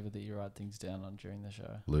bits of paper that you write things down on during the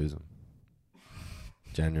show? Lose them.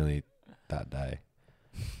 Generally that day.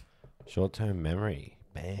 Short-term memory,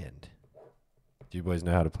 band. Do you boys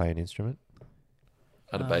know how to play an instrument?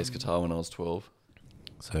 I had a bass guitar when I was 12.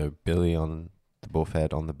 So Billy on the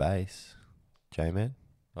buffhead on the bass. J-Man?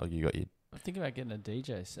 Oh, you got your... I'm thinking about getting a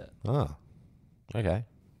DJ set. Oh, okay.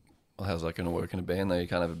 Well, how's that going to work in a band though? You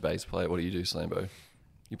can't have a bass player. What do you do, Slambo?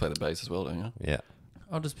 You play the bass as well, don't you? Yeah.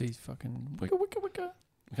 I'll just be fucking We- wicka wicka wicka.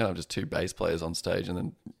 You can't have just two bass players on stage and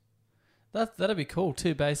then That'd be cool.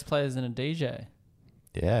 2 bass players and a DJ.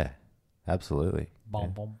 Yeah. Absolutely.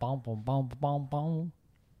 Boom, boom, boom, boom, boom, boom, boom.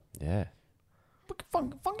 Yeah.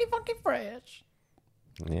 Funky, funky, fresh.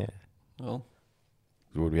 Yeah. well,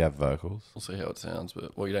 Would we have vocals? we'll see how it sounds.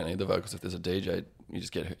 But well, you don't need the vocals if there's a DJ. You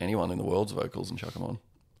just get anyone in the world's vocals and chuck them on.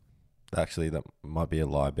 Actually, that might be a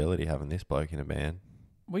liability having this bloke in a band.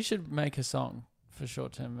 We should make a song for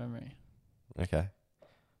short-term memory. Okay.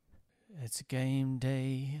 It's game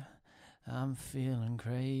day. I'm feeling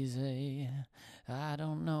crazy. I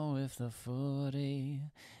don't know if the footy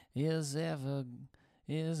is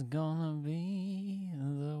gonna be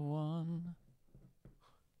the one.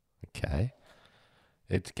 Okay.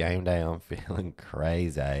 It's game day. I'm feeling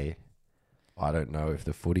crazy. I don't know if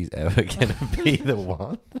the footy's ever going to be the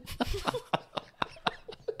one.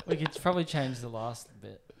 We could probably change the last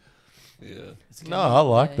bit. Yeah. No, I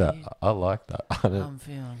like that. I like that. I don't, I'm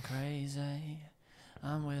feeling crazy.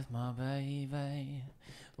 I'm with my baby.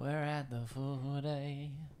 We're at the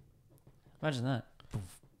footy. Imagine that.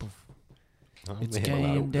 It's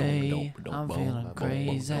game day. I'm feeling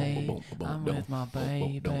crazy. I'm with my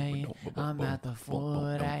baby. I'm at the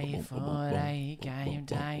footy game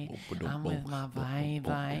day. I'm with my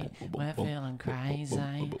baby. We're feeling crazy.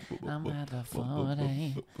 I'm at the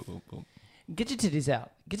footy. Get your titties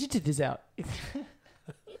out. Get your titties out.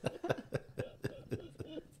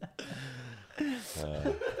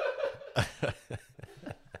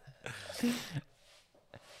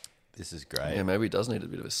 this is great. Yeah, maybe he does need a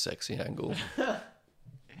bit of a sexy angle. Get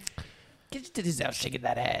your titties out, shaking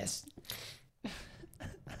that ass.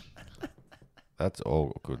 That's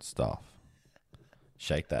all good stuff.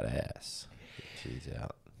 Shake that ass. Get your titties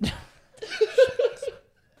out.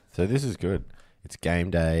 So this is good. It's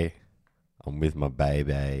game day. I'm with my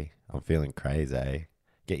baby. I'm feeling crazy.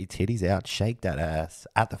 Get your titties out. Shake that ass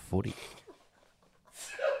at the footy.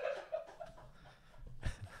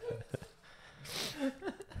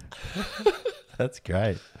 That's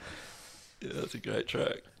great. Yeah, that's a great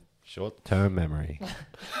track. Short-term memory.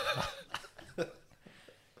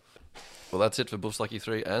 Well, that's it for Buff's Lucky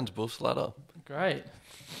 3 and Buff's Ladder. Great.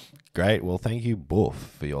 Great. Well, thank you,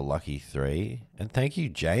 Buff, for your lucky 3. And thank you,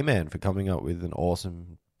 J-Man, for coming up with an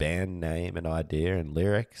awesome band name and idea and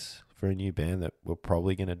lyrics for a new band that we're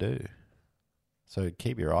probably going to do. So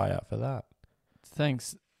keep your eye out for that.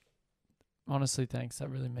 Thanks. Honestly, thanks. That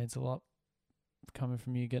really means a lot. Coming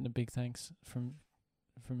from you, getting a big thanks from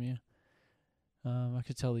you. I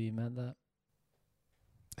could tell that you meant that.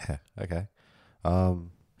 Yeah, okay.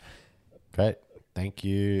 Great. Thank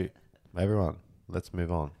you, everyone. Let's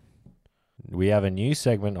move on. We have a new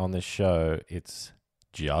segment on the show. It's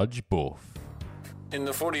Judge Buff. In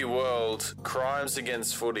the footy world, crimes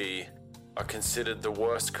against footy are considered the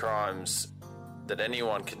worst crimes that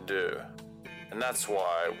anyone can do. And that's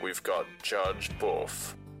why we've got Judge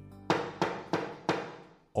Buff.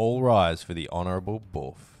 All rise for the Honourable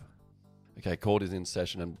Buff. Okay, court is in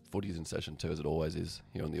session and footy is in session too, as it always is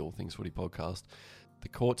here on the All Things Footy podcast. The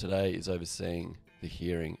court today is overseeing the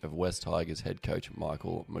hearing of West Tigers head coach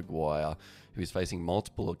Michael Maguire, who is facing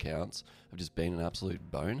multiple accounts of just being an absolute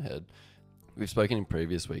bonehead. We've spoken in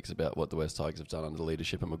previous weeks about what the West Tigers have done under the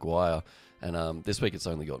leadership of Maguire, and this week it's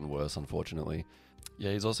only gotten worse, unfortunately.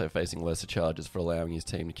 Yeah, he's also facing lesser charges for allowing his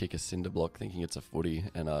team to kick a cinder block thinking it's a footy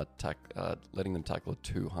and letting them tackle a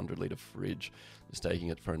 200-litre fridge, mistaking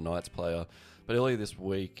it for a Knights player. But earlier this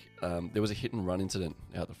week, there was a hit-and-run incident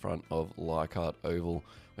out the front of Leichhardt Oval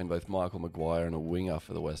when both Michael Maguire and a winger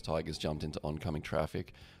for the West Tigers jumped into oncoming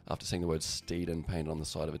traffic after seeing the word Steeden painted on the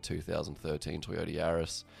side of a 2013 Toyota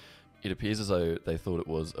Yaris. It appears as though they thought it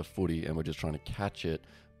was a footy and were just trying to catch it,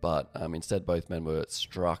 but instead both men were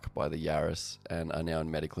struck by the Yaris and are now in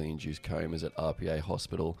medically induced comas at RPA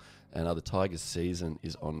Hospital, and the Tigers' season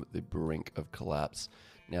is on the brink of collapse.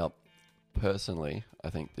 Now, personally, I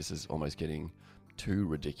think this is almost getting too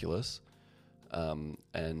ridiculous,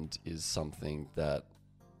 and is something that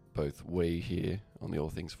both we here on the All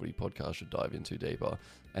Things Footy podcast should dive into deeper,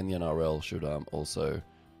 and the NRL should also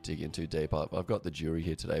dig into deeper. I've got the jury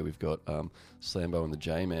here today. We've got Slambo and the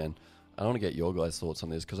J-Man. I want to get your guys' thoughts on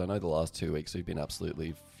this because I know the last 2 weeks we've been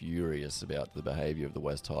absolutely furious about the behaviour of the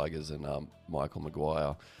West Tigers and Michael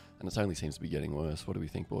Maguire, and it only seems to be getting worse. What do we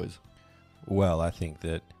think, boys? Well, I think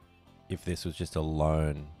that if this was just a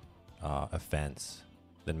lone offence,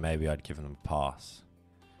 then maybe I'd give them a pass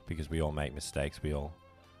because we all make mistakes. We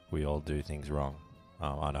all do things wrong.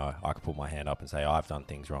 I know I could put my hand up and say I've done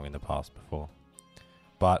things wrong in the past before.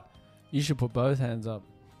 But You should put both hands up.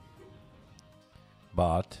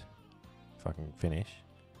 if I can finish,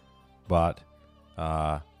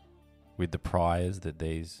 with the priors that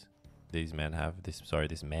these men have,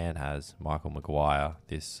 this man has, Michael Maguire,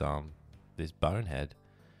 this bonehead,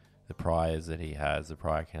 the priors that he has, the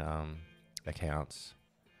prior accounts,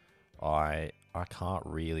 I can't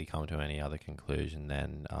really come to any other conclusion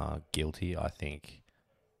than guilty. I think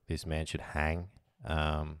this man should hang.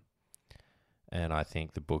 And I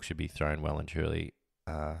think the book should be thrown well and truly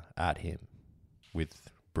at him with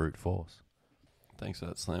brute force. Thanks for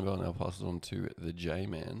that, Slambo. And I'll pass it on to the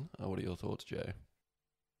J-Man. What are your thoughts, Jay?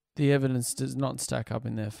 The evidence does not stack up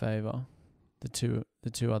in their favour. The two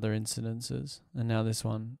other incidences, and now this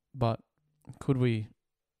one. But could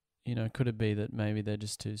it be that maybe they're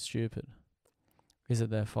just too stupid? Is it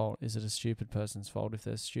their fault? Is it a stupid person's fault if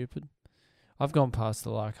they're stupid? I've gone past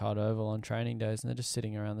the Leichhardt Oval on training days and they're just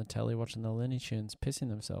sitting around the telly watching the Looney Tunes, pissing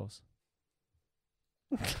themselves.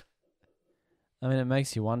 I mean, it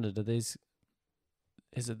makes you wonder,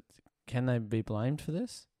 can they be blamed for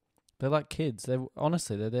this? They're like kids.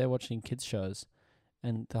 They're there watching kids shows,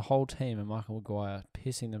 and the whole team and Michael Maguire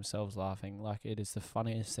pissing themselves laughing like it is the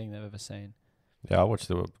funniest thing they've ever seen. Yeah, I watched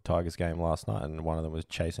the Tigers game last night, and one of them was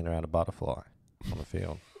chasing around a butterfly on the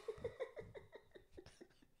field.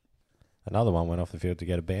 Another one went off the field to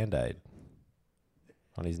get a Band-Aid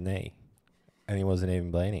on his knee, and he wasn't even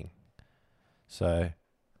bleeding. So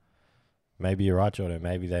maybe you're right, Jordan.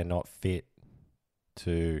 Maybe they're not fit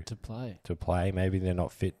to play. Maybe they're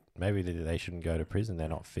not fit. Maybe they shouldn't go to prison. They're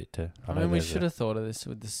not fit to. I mean, we should have thought of this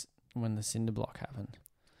with this when the cinder block happened.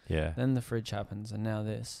 Yeah. Then the fridge happens, and now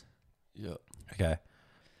this. Yeah. Okay.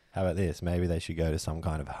 How about this? Maybe they should go to some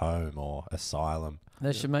kind of home or asylum.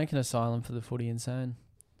 They should make an asylum for the footy insane.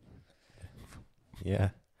 Yeah.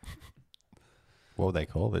 What would they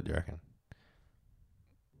call it, do you reckon?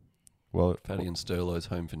 Well, Fatty and Sterlo's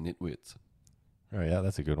Home for Nitwits. Oh, yeah,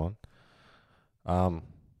 that's a good one. All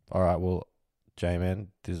right, well, J-Man,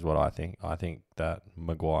 this is what I think. I think that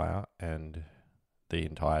Maguire and the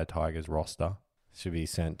entire Tigers roster should be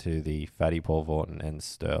sent to the Fatty Paul Vorton and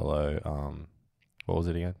Sterlo, what was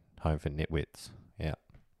it again? Home for Nitwits. Yeah.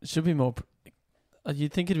 It should be more...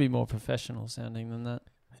 you'd think it'd be more professional sounding than that.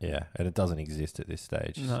 Yeah, and it doesn't exist at this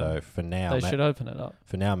stage. No. So for now... They should open it up.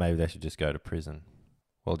 For now, maybe they should just go to prison.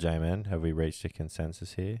 Well, J-Man, have we reached a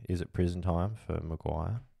consensus here? Is it prison time for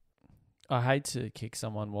Maguire? I hate to kick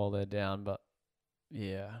someone while they're down, but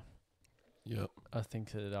yeah. Yep. I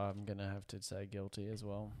think that I'm going to have to say guilty as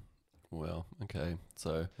well. Well, okay.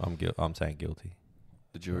 So I'm saying guilty.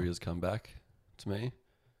 the jury has come back to me.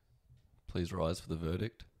 Please rise for the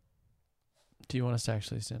verdict. Do you want us to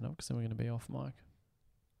actually stand up? Because then we're going to be off mic.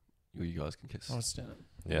 You guys can kiss. I'll stand up.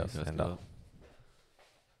 Yeah, You guys stand get up.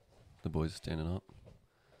 The boys are standing up.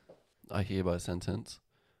 I hereby sentence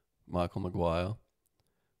Michael Maguire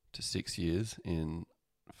to 6 years in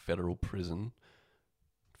federal prison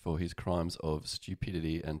for his crimes of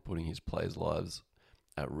stupidity and putting his players' lives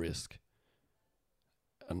at risk.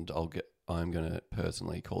 And I'm going to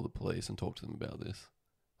personally call the police and talk to them about this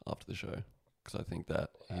after the show, because I think that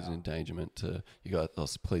he's an endangerment to you guys. Oh,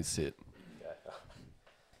 please sit.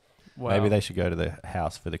 Wow. Maybe they should go to the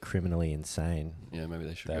house for the criminally insane. Yeah, maybe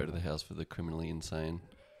they should go to the house for the criminally insane.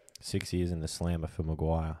 6 years in the slammer for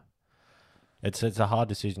Maguire. It's a hard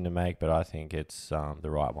decision to make, but I think it's the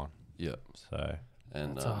right one. Yeah. So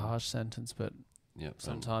And That's a harsh sentence, but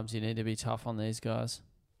sometimes you need to be tough on these guys.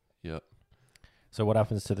 Yep. So what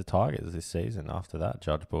happens to the Tigers this season after that,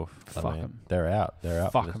 Judge Buff? Fuck them. They're out.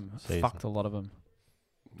 Fuck for them. the season. Fucked a lot of them.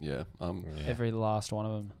 Yeah. Every last one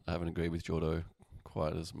of them. I haven't agreed with Jordo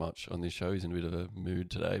quite as much on this show. He's in a bit of a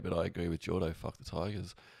mood today, but I agree with Jordo. Fuck the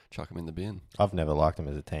Tigers. Chuck them in the bin. I've never liked them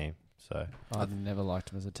as a team. So I've never liked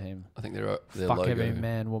them as a team. I think their Fuck logo. every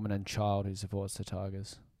man, woman and child who supports the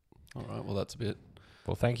Tigers. All right. Well, that's a bit.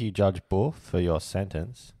 Well, thank you, Judge Buff, for your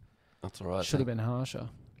sentence. That's all right. Should have been harsher.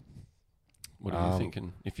 What are you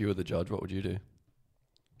thinking? If you were the judge, what would you do?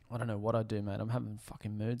 I don't know what I'd do, mate. I'm having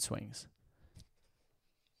fucking mood swings.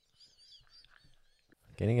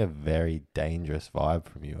 Getting a very dangerous vibe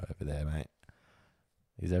from you over there, mate.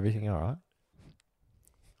 Is everything all right?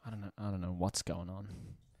 I don't know what's going on.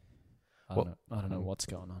 I don't know what's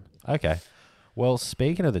going on. Okay. Well,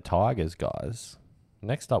 speaking of the Tigers, guys,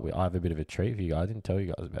 next up I have a bit of a treat for you guys. I didn't tell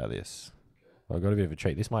you guys about this. Well, I've got a bit of a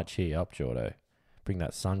treat. This might cheer you up, Jordo. Bring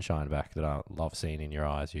that sunshine back that I love seeing in your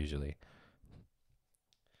eyes usually.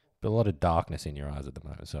 But a lot of darkness in your eyes at the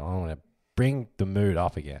moment, so I want to bring the mood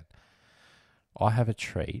up again. I have a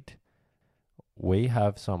treat. We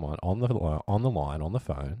have someone on the line, on the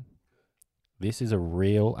phone. This is a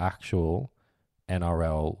real, actual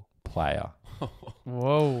NRL player.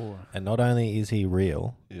 Whoa. And not only is he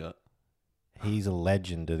real, Yeah. he's a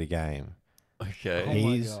legend of the game. Okay. Oh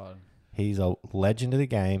He's- my God. He's a legend of the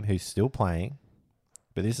game who's still playing.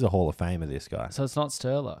 But this is a Hall of Famer, this guy. So it's not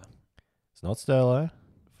Sterlo. It's not Sterlo.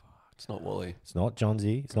 It's not Wally. It's not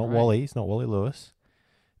Johnsy. It's not Great. Wally. It's not Wally Lewis.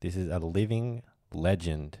 This is a living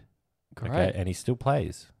legend. Great. Okay, and he still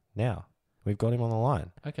plays now. We've got him on the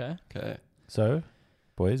line. Okay. Okay. So,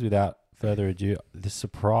 boys, without further ado, the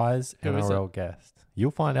surprise Who is NRL guest. You'll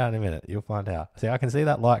find out in a minute. You'll find out. See, I can see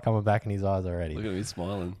that light coming back in his eyes already. Look at me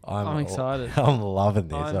smiling. I'm excited. I'm loving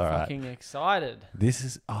this. I'm all right. fucking excited. This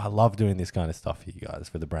is. I love doing this kind of stuff for you guys,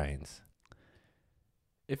 for the brains.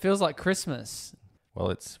 It feels like Christmas. Well,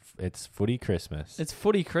 it's footy Christmas. It's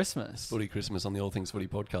footy Christmas. Footy Christmas on the All Things Footy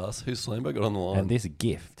podcast. Who's Slambo got on the line? And this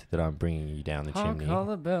gift that I'm bringing you down the Hark chimney all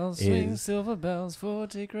the bells, swing is- silver bells,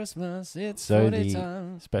 footy Christmas. It's So footy the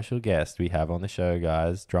time. special guest we have on the show,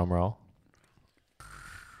 guys, drum roll,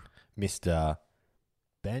 Mr.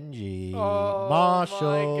 Benji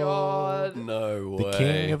Marshall. my God. No way. The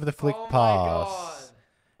king of the flick Oh my pass. God.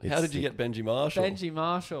 How did you get Benji Marshall? Benji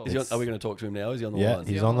Marshall. Is he on, are we going to talk to him now? Is he on the Yeah, line?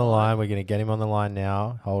 he's on the line. We're going to get him on the line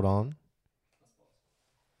now. Hold on.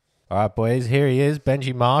 All right, boys, here he is,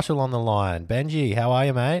 Benji Marshall on the line. Benji, how are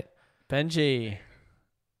you, mate? Benji.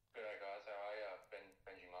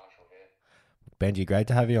 Benji, great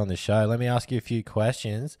to have you on the show. Let me ask you a few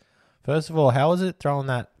questions. First of all, how was it throwing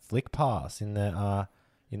that flick pass in the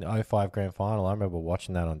 05 grand final? I remember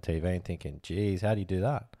watching that on TV and thinking, geez, how do you do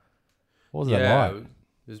that? What was that like?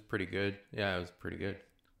 It was pretty good. Yeah, it was pretty good.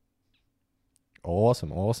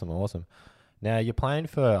 Awesome. Now, you're playing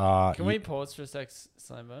for... Can we pause for a sec,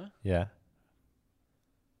 Slambo? Yeah.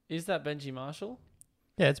 Is that Benji Marshall?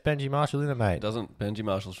 Yeah, it's Benji Marshall, isn't it, mate? Doesn't Benji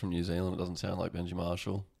Marshall's from New Zealand? It doesn't sound like Benji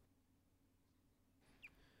Marshall.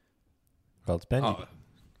 Well, it's Benji. Oh,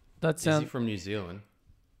 That is he sounds. from New Zealand?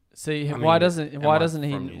 See, I why mean, doesn't am why I doesn't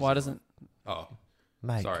he from New why Zealand? doesn't Oh,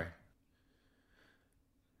 Mate. sorry.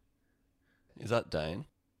 Is that Dane?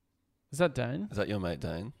 is that Dane? Is that your mate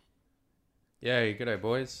Dane? Yeah, g'day,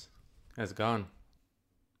 boys. How's it going?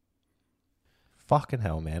 Fucking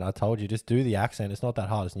hell, man. I told you, just do the accent. It's not that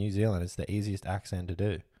hard. It's New Zealand. It's the easiest accent to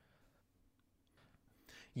do.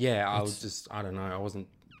 Yeah, I don't know. I wasn't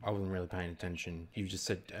really paying attention. You just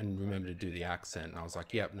said, and remember to do the accent. And I was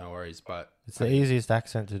like, yep, no worries. But It's the easiest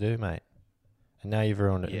accent to do, mate. And now you've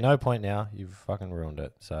ruined it. Yeah. No point now. You've fucking ruined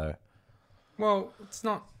it. So, well, it's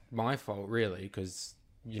not my fault, really, because,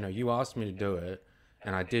 you asked me to do it,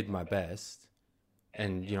 and I did my best.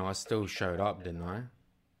 And, I still showed up, didn't I?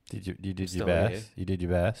 you did your Still best. here. You did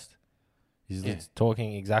your best. He's Yeah.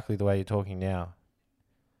 talking exactly the way you're talking now.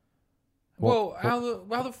 Well, how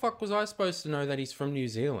the fuck was I supposed to know that he's from New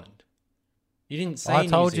Zealand? You didn't say I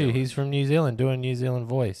told New you Zealand. he's from New Zealand, doing New Zealand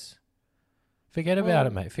voice. Forget about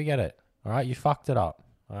it, mate. Forget it. All right, you fucked it up.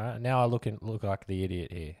 All right, now I look like the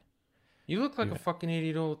idiot here. You look like a fucking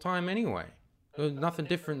idiot all the time anyway. There's nothing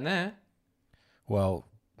different there. Well,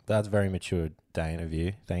 that's very mature, Dane, of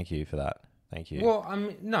you. Thank you for that. Thank you. Well,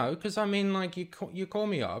 no, because like you call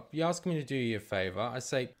me up, you ask me to do you a favor. I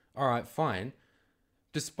say, all right, fine.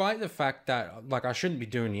 Despite the fact that like I shouldn't be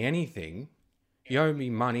doing you anything, you owe me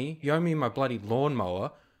money. You owe me my bloody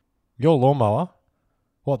lawnmower. Your lawnmower?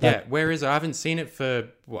 What? Yeah, where is it? I haven't seen it for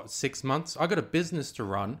 6 months. I got a business to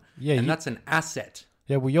run, and that's an asset.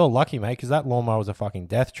 Yeah, well, you're lucky, mate, because that lawnmower was a fucking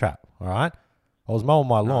death trap, all right? I was mowing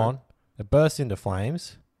my lawn. It burst into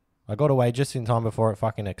flames. I got away just in time before it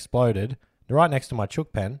fucking exploded. Right next to my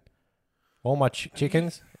chook pen. All my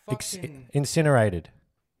chickens incinerated.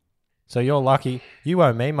 So you're lucky. You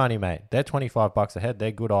owe me money, mate. They're $25 a head.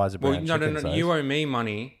 They're good eyes of brown chickens. No. You owe me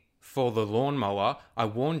money for the lawnmower. I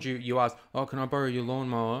warned you. You asked, oh, can I borrow your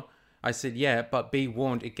lawnmower? I said, yeah, but be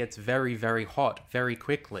warned, it gets very, very hot very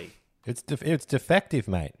quickly. It's defective,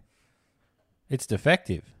 mate. It's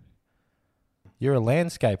defective. You're a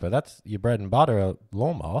landscaper. That's your bread and butter, a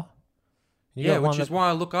lawnmower. Which is why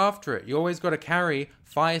I look after it. You always got to carry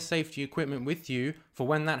fire safety equipment with you for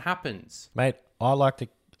when that happens. Mate, I like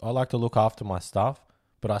to look after my stuff,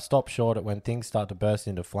 but I stop short at when things start to burst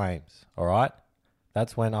into flames. All right,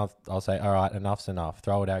 that's when I'll say, all right, enough's enough.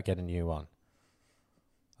 Throw it out, get a new one.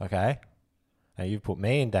 Okay. Now you've put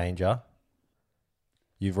me in danger.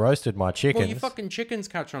 You've roasted my chickens. Well, your fucking chickens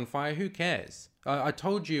catch on fire. Who cares? I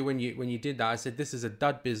told you when you did that. I said this is a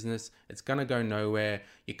dud business. It's gonna go nowhere.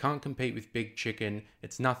 You can't compete with Big Chicken.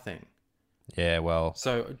 It's nothing. Yeah, well.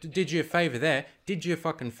 So did you a favor there? Did you a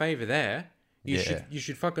fucking favor there? You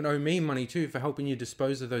should fucking owe me money too for helping you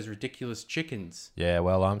dispose of those ridiculous chickens. Yeah,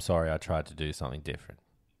 well, I'm sorry. I tried to do something different,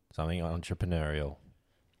 something entrepreneurial.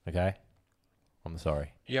 Okay, I'm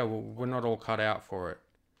sorry. Yeah, well, we're not all cut out for it.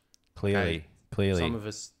 Clearly. Some of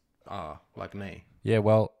us are, like me. Yeah,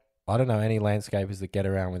 well, I don't know any landscapers that get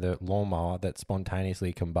around with a lawnmower that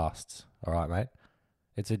spontaneously combusts. All right, mate?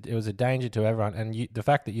 It was a danger to everyone. And the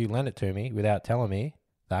fact that you lent it to me without telling me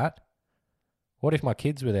that, what if my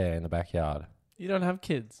kids were there in the backyard? You don't have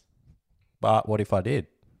kids. But what if I did?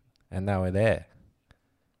 And they were there?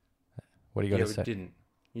 What do you got to say? Yeah, we didn't.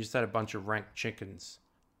 You just had a bunch of rank chickens.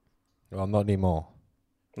 Well, not anymore.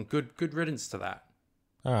 And good riddance to that.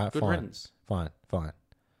 All right, Good fine. riddance. Fine.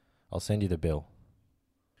 I'll send you the bill.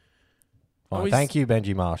 Fine. Always- Thank you,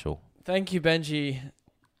 Benji Marshall. Thank you, Benji.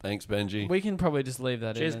 Thanks, Benji. We can probably just leave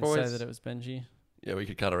that Cheers, in and say boys. that it was Benji. Yeah, we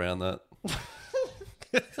could cut around that.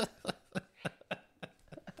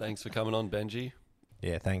 Thanks for coming on, Benji.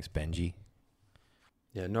 Yeah, thanks, Benji.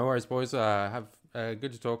 Yeah, no worries, boys. Have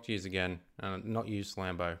good to talk to you again. Not you,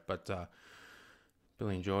 Slambo, but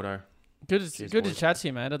Billy and Jordo. Good to boys. chat to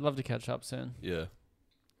you, mate. I'd love to catch up soon. Yeah.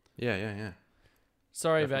 Yeah.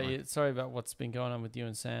 Sorry Definitely. about you. Sorry about what's been going on with you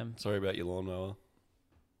and Sam. Sorry about your lawnmower.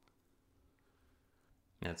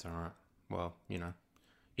 That's all right. Well, you know,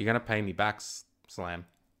 you're gonna pay me back, Slam.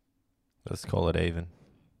 Let's call it even.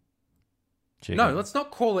 Chicken. No, let's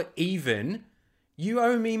not call it even. You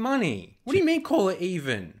owe me money. What do you mean call it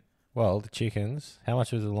even? Well, the chickens. How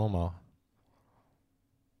much was the lawnmower?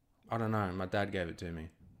 I don't know. My dad gave it to me.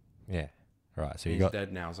 Yeah. Right. So you He's got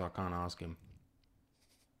dead now, so I can't ask him.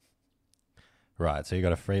 right. So you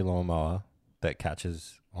got a free lawnmower that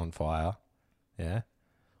catches on fire. Yeah.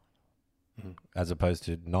 Mhm. As opposed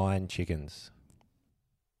to 9 chickens.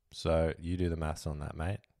 So you do the maths on that,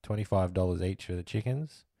 mate. $25 each for the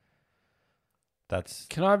chickens. That's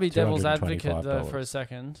Can I be devil's advocate though $225. for a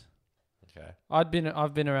second? okay. I've been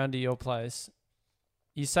around to your place.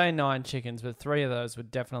 You say 9 chickens, but 3 of those were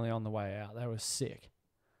definitely on the way out. They were sick.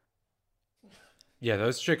 Yeah,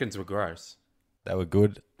 those chickens were gross. They were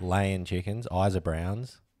good laying chickens. Eyes are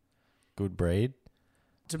browns. Good breed.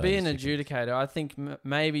 To Those be an chickens. adjudicator, I think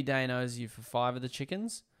maybe Dane owes you for 5 of the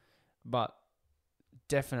chickens, but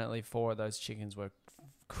definitely 4 of those chickens were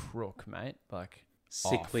crook, mate. Like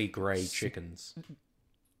Sickly grey chickens.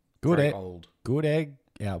 Good Very egg. old. Good egg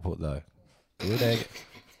output though. Good egg.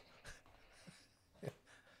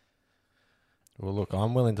 Well, look,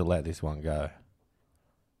 I'm willing to let this one go.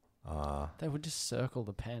 they would just circle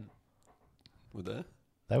the pen. Were there?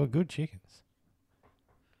 They were good chickens.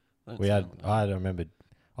 Don't We had. sound- I remember.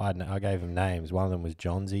 I gave them names. One of them was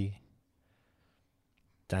Johnsy,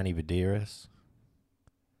 Danny Badiris,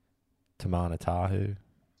 Tamana Tahu,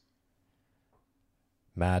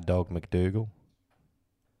 Mad Dog McDougal.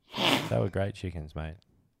 They were great chickens, mate.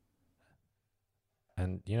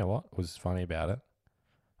 And you know what was funny about it?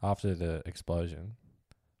 After the explosion,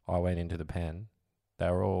 I went into the pen. They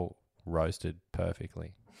were all roasted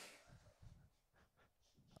perfectly.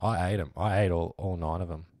 I ate them. I ate all 9 of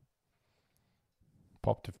them.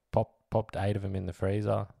 Popped 8 of them in the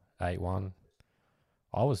freezer. Ate one.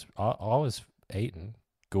 I was eating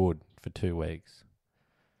good for 2 weeks.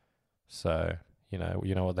 So you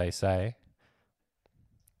know what they say.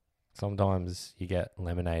 Sometimes you get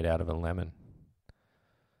lemonade out of a lemon.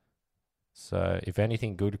 So if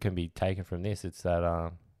anything good can be taken from this, it's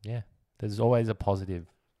that there's always a positive,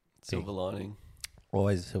 Silver lining.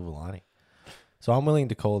 always a silver lining. So I'm willing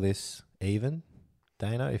to call this even,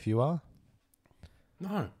 Dana, if you are.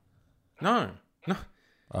 No. All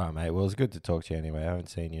right, mate. Well, it's good to talk to you anyway. I haven't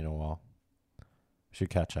seen you in a while. Should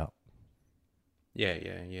catch up. Yeah.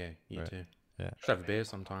 You Right. too. Yeah. Should have a beer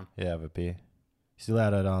sometime. Yeah, have a beer. Still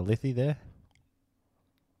out at Lithy there?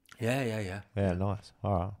 Yeah. Yeah, nice.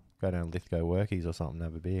 All right. Go down to Lithgow Workies or something,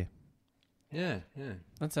 have a beer. Yeah.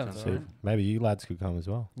 That sounds Sounds alright. So maybe you lads could come as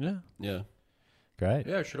well. Yeah. Yeah. Great.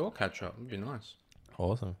 Yeah, we should all catch up. It'd be nice.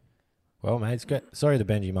 Awesome. Well, mate, it's great. Sorry the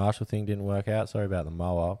Benji Marshall thing didn't work out. Sorry about the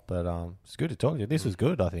mower, but it's good to talk to you. This was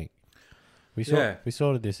good, I think. We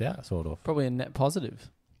sorted this out, sort of. Probably a net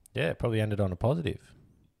positive. Yeah, it probably ended on a positive.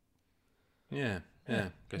 Yeah.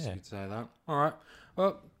 Guess Yeah. you could say that. All right.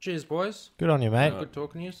 Well, cheers, boys. Good on you, mate. Good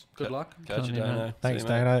talking to you. Good luck. Catch you, Good on you, Dano. Thanks, See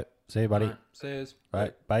you, mate. Dano. See you, buddy. All right, see yous.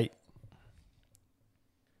 Right, bye.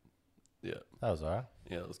 Yeah. That was all right.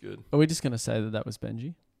 Yeah, that was good. Are we just going to say that was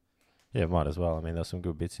Benji? Yeah, might as well. I mean, there's some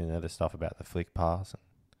good bits in there. The stuff about the flick pass. And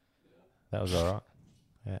that was all right.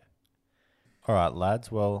 Yeah. All right,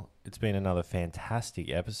 lads. Well, it's been another fantastic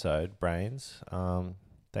episode, Brains.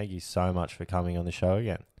 Thank you so much for coming on the show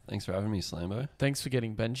again. Thanks for having me, Slambo. Thanks for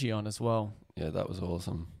getting Benji on as well. Yeah, that was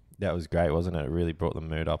awesome. That was great, wasn't it? It really brought the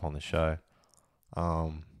mood up on the show.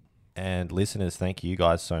 And listeners, thank you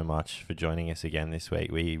guys so much for joining us again this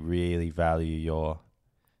week. We really value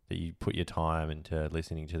that you put your time into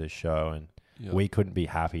listening to the show, and Yep. we couldn't be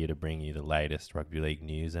happier to bring you the latest rugby league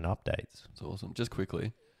news and updates. It's awesome. Just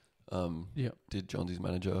quickly, Yep. did Johnsie's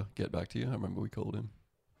manager get back to you? I remember we called him.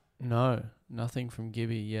 No, nothing from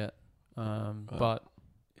Gibby yet. But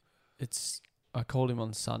I called him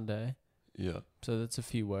on Sunday, Yeah. so that's a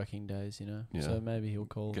few working days, you know. Yeah. So maybe he'll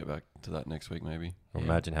call, Get back to that next week, maybe. Yeah.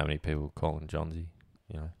 Imagine how many people calling Johnsy.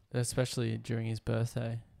 You know, especially during his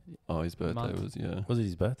birthday. Oh, his birthday Month. was, yeah. was it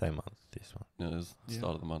his birthday month? This one. No, it was the Yeah.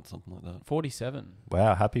 start of the month, something like that. 47.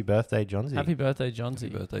 Wow! Happy birthday, Johnsy. Happy birthday, Johnsy.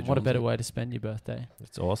 Happy birthday, What a better Johnsy. way to spend your birthday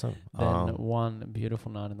It's awesome. than one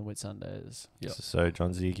beautiful night in the Whitsundays. Yep. So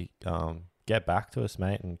Johnsy, get back to us,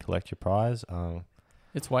 mate, and collect your prize.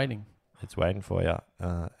 It's waiting. It's waiting for you.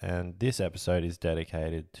 And this episode is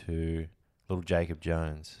dedicated to little Jacob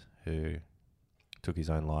Jones, who took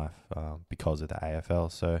his own life because of the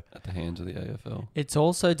AFL. So At the hands of the AFL. It's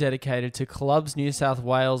also dedicated to Clubs New South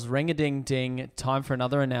Wales. Ring-a-ding-ding. Time for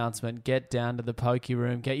another announcement. Get down to the pokey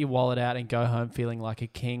room, get your wallet out, and go home feeling like a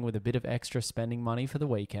king with a bit of extra spending money for the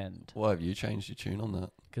weekend. Why have you changed your tune on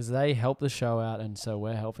that? Because they help the show out, and so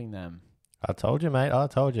we're helping them. I told you, mate. I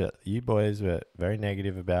told you. You boys were very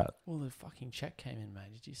negative about Well, the fucking check came in,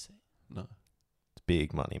 mate. Did you see? No. it's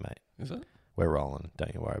big money, mate. Is it? We're rolling.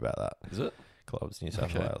 Don't you worry about that. Is it? Clubs New South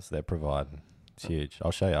Okay. Wales, they're providing. It's huge.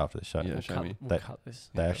 I'll show you after the show. Yeah, show me. We'll They- cut this.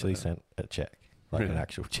 They actually sent a check, like an Really?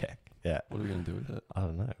 actual check. Yeah. What are we going to do with it? I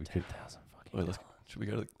don't know. We could 10,000 fucking Wait, dollars. should we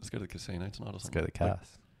let's go to the casino tonight or let's something? go to the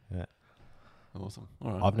cast. Yeah. Awesome.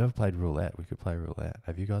 All right. I've never played roulette. We could play roulette.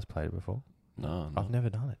 Have you guys played it before? No. I've never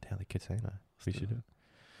done it down the casino. We do should it. do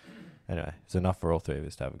it. Anyway, it's enough for all three of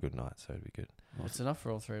us to have a good night, so it'd be good. It's enough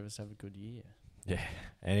for all three of us to have a good year. Yeah.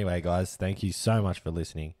 Anyway, guys, thank you so much for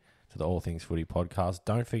listening to the All Things Footy podcast.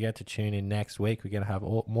 Don't forget to tune in next week. We're going to have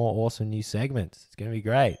more awesome new segments. It's going to be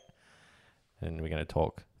great. And we're going to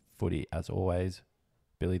talk footy as always.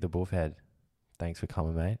 Billy the Buffhead, thanks for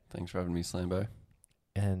coming, mate. Thanks for having me, Slambo.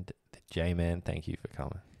 And the J-Man, thank you for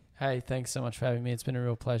coming. Hey, thanks so much for having me. It's been a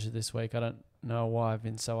real pleasure this week. I don't know why I've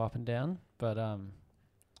been so up and down, but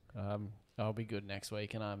I'll be good next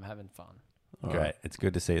week, and I'm having fun. All Great. right. It's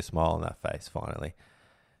good to see a smile on that face, finally.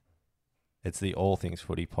 It's the All Things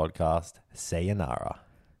Footy podcast. Sayonara.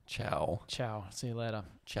 Ciao. Ciao. See you later.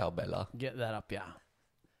 Ciao, Bella. Get that up, yeah.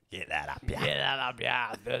 Get that up, yeah. Get that up,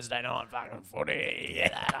 yeah. Thursday night fucking footy.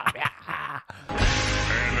 Get that up, yeah.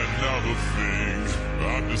 And another thing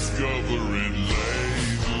I'm discovering lately.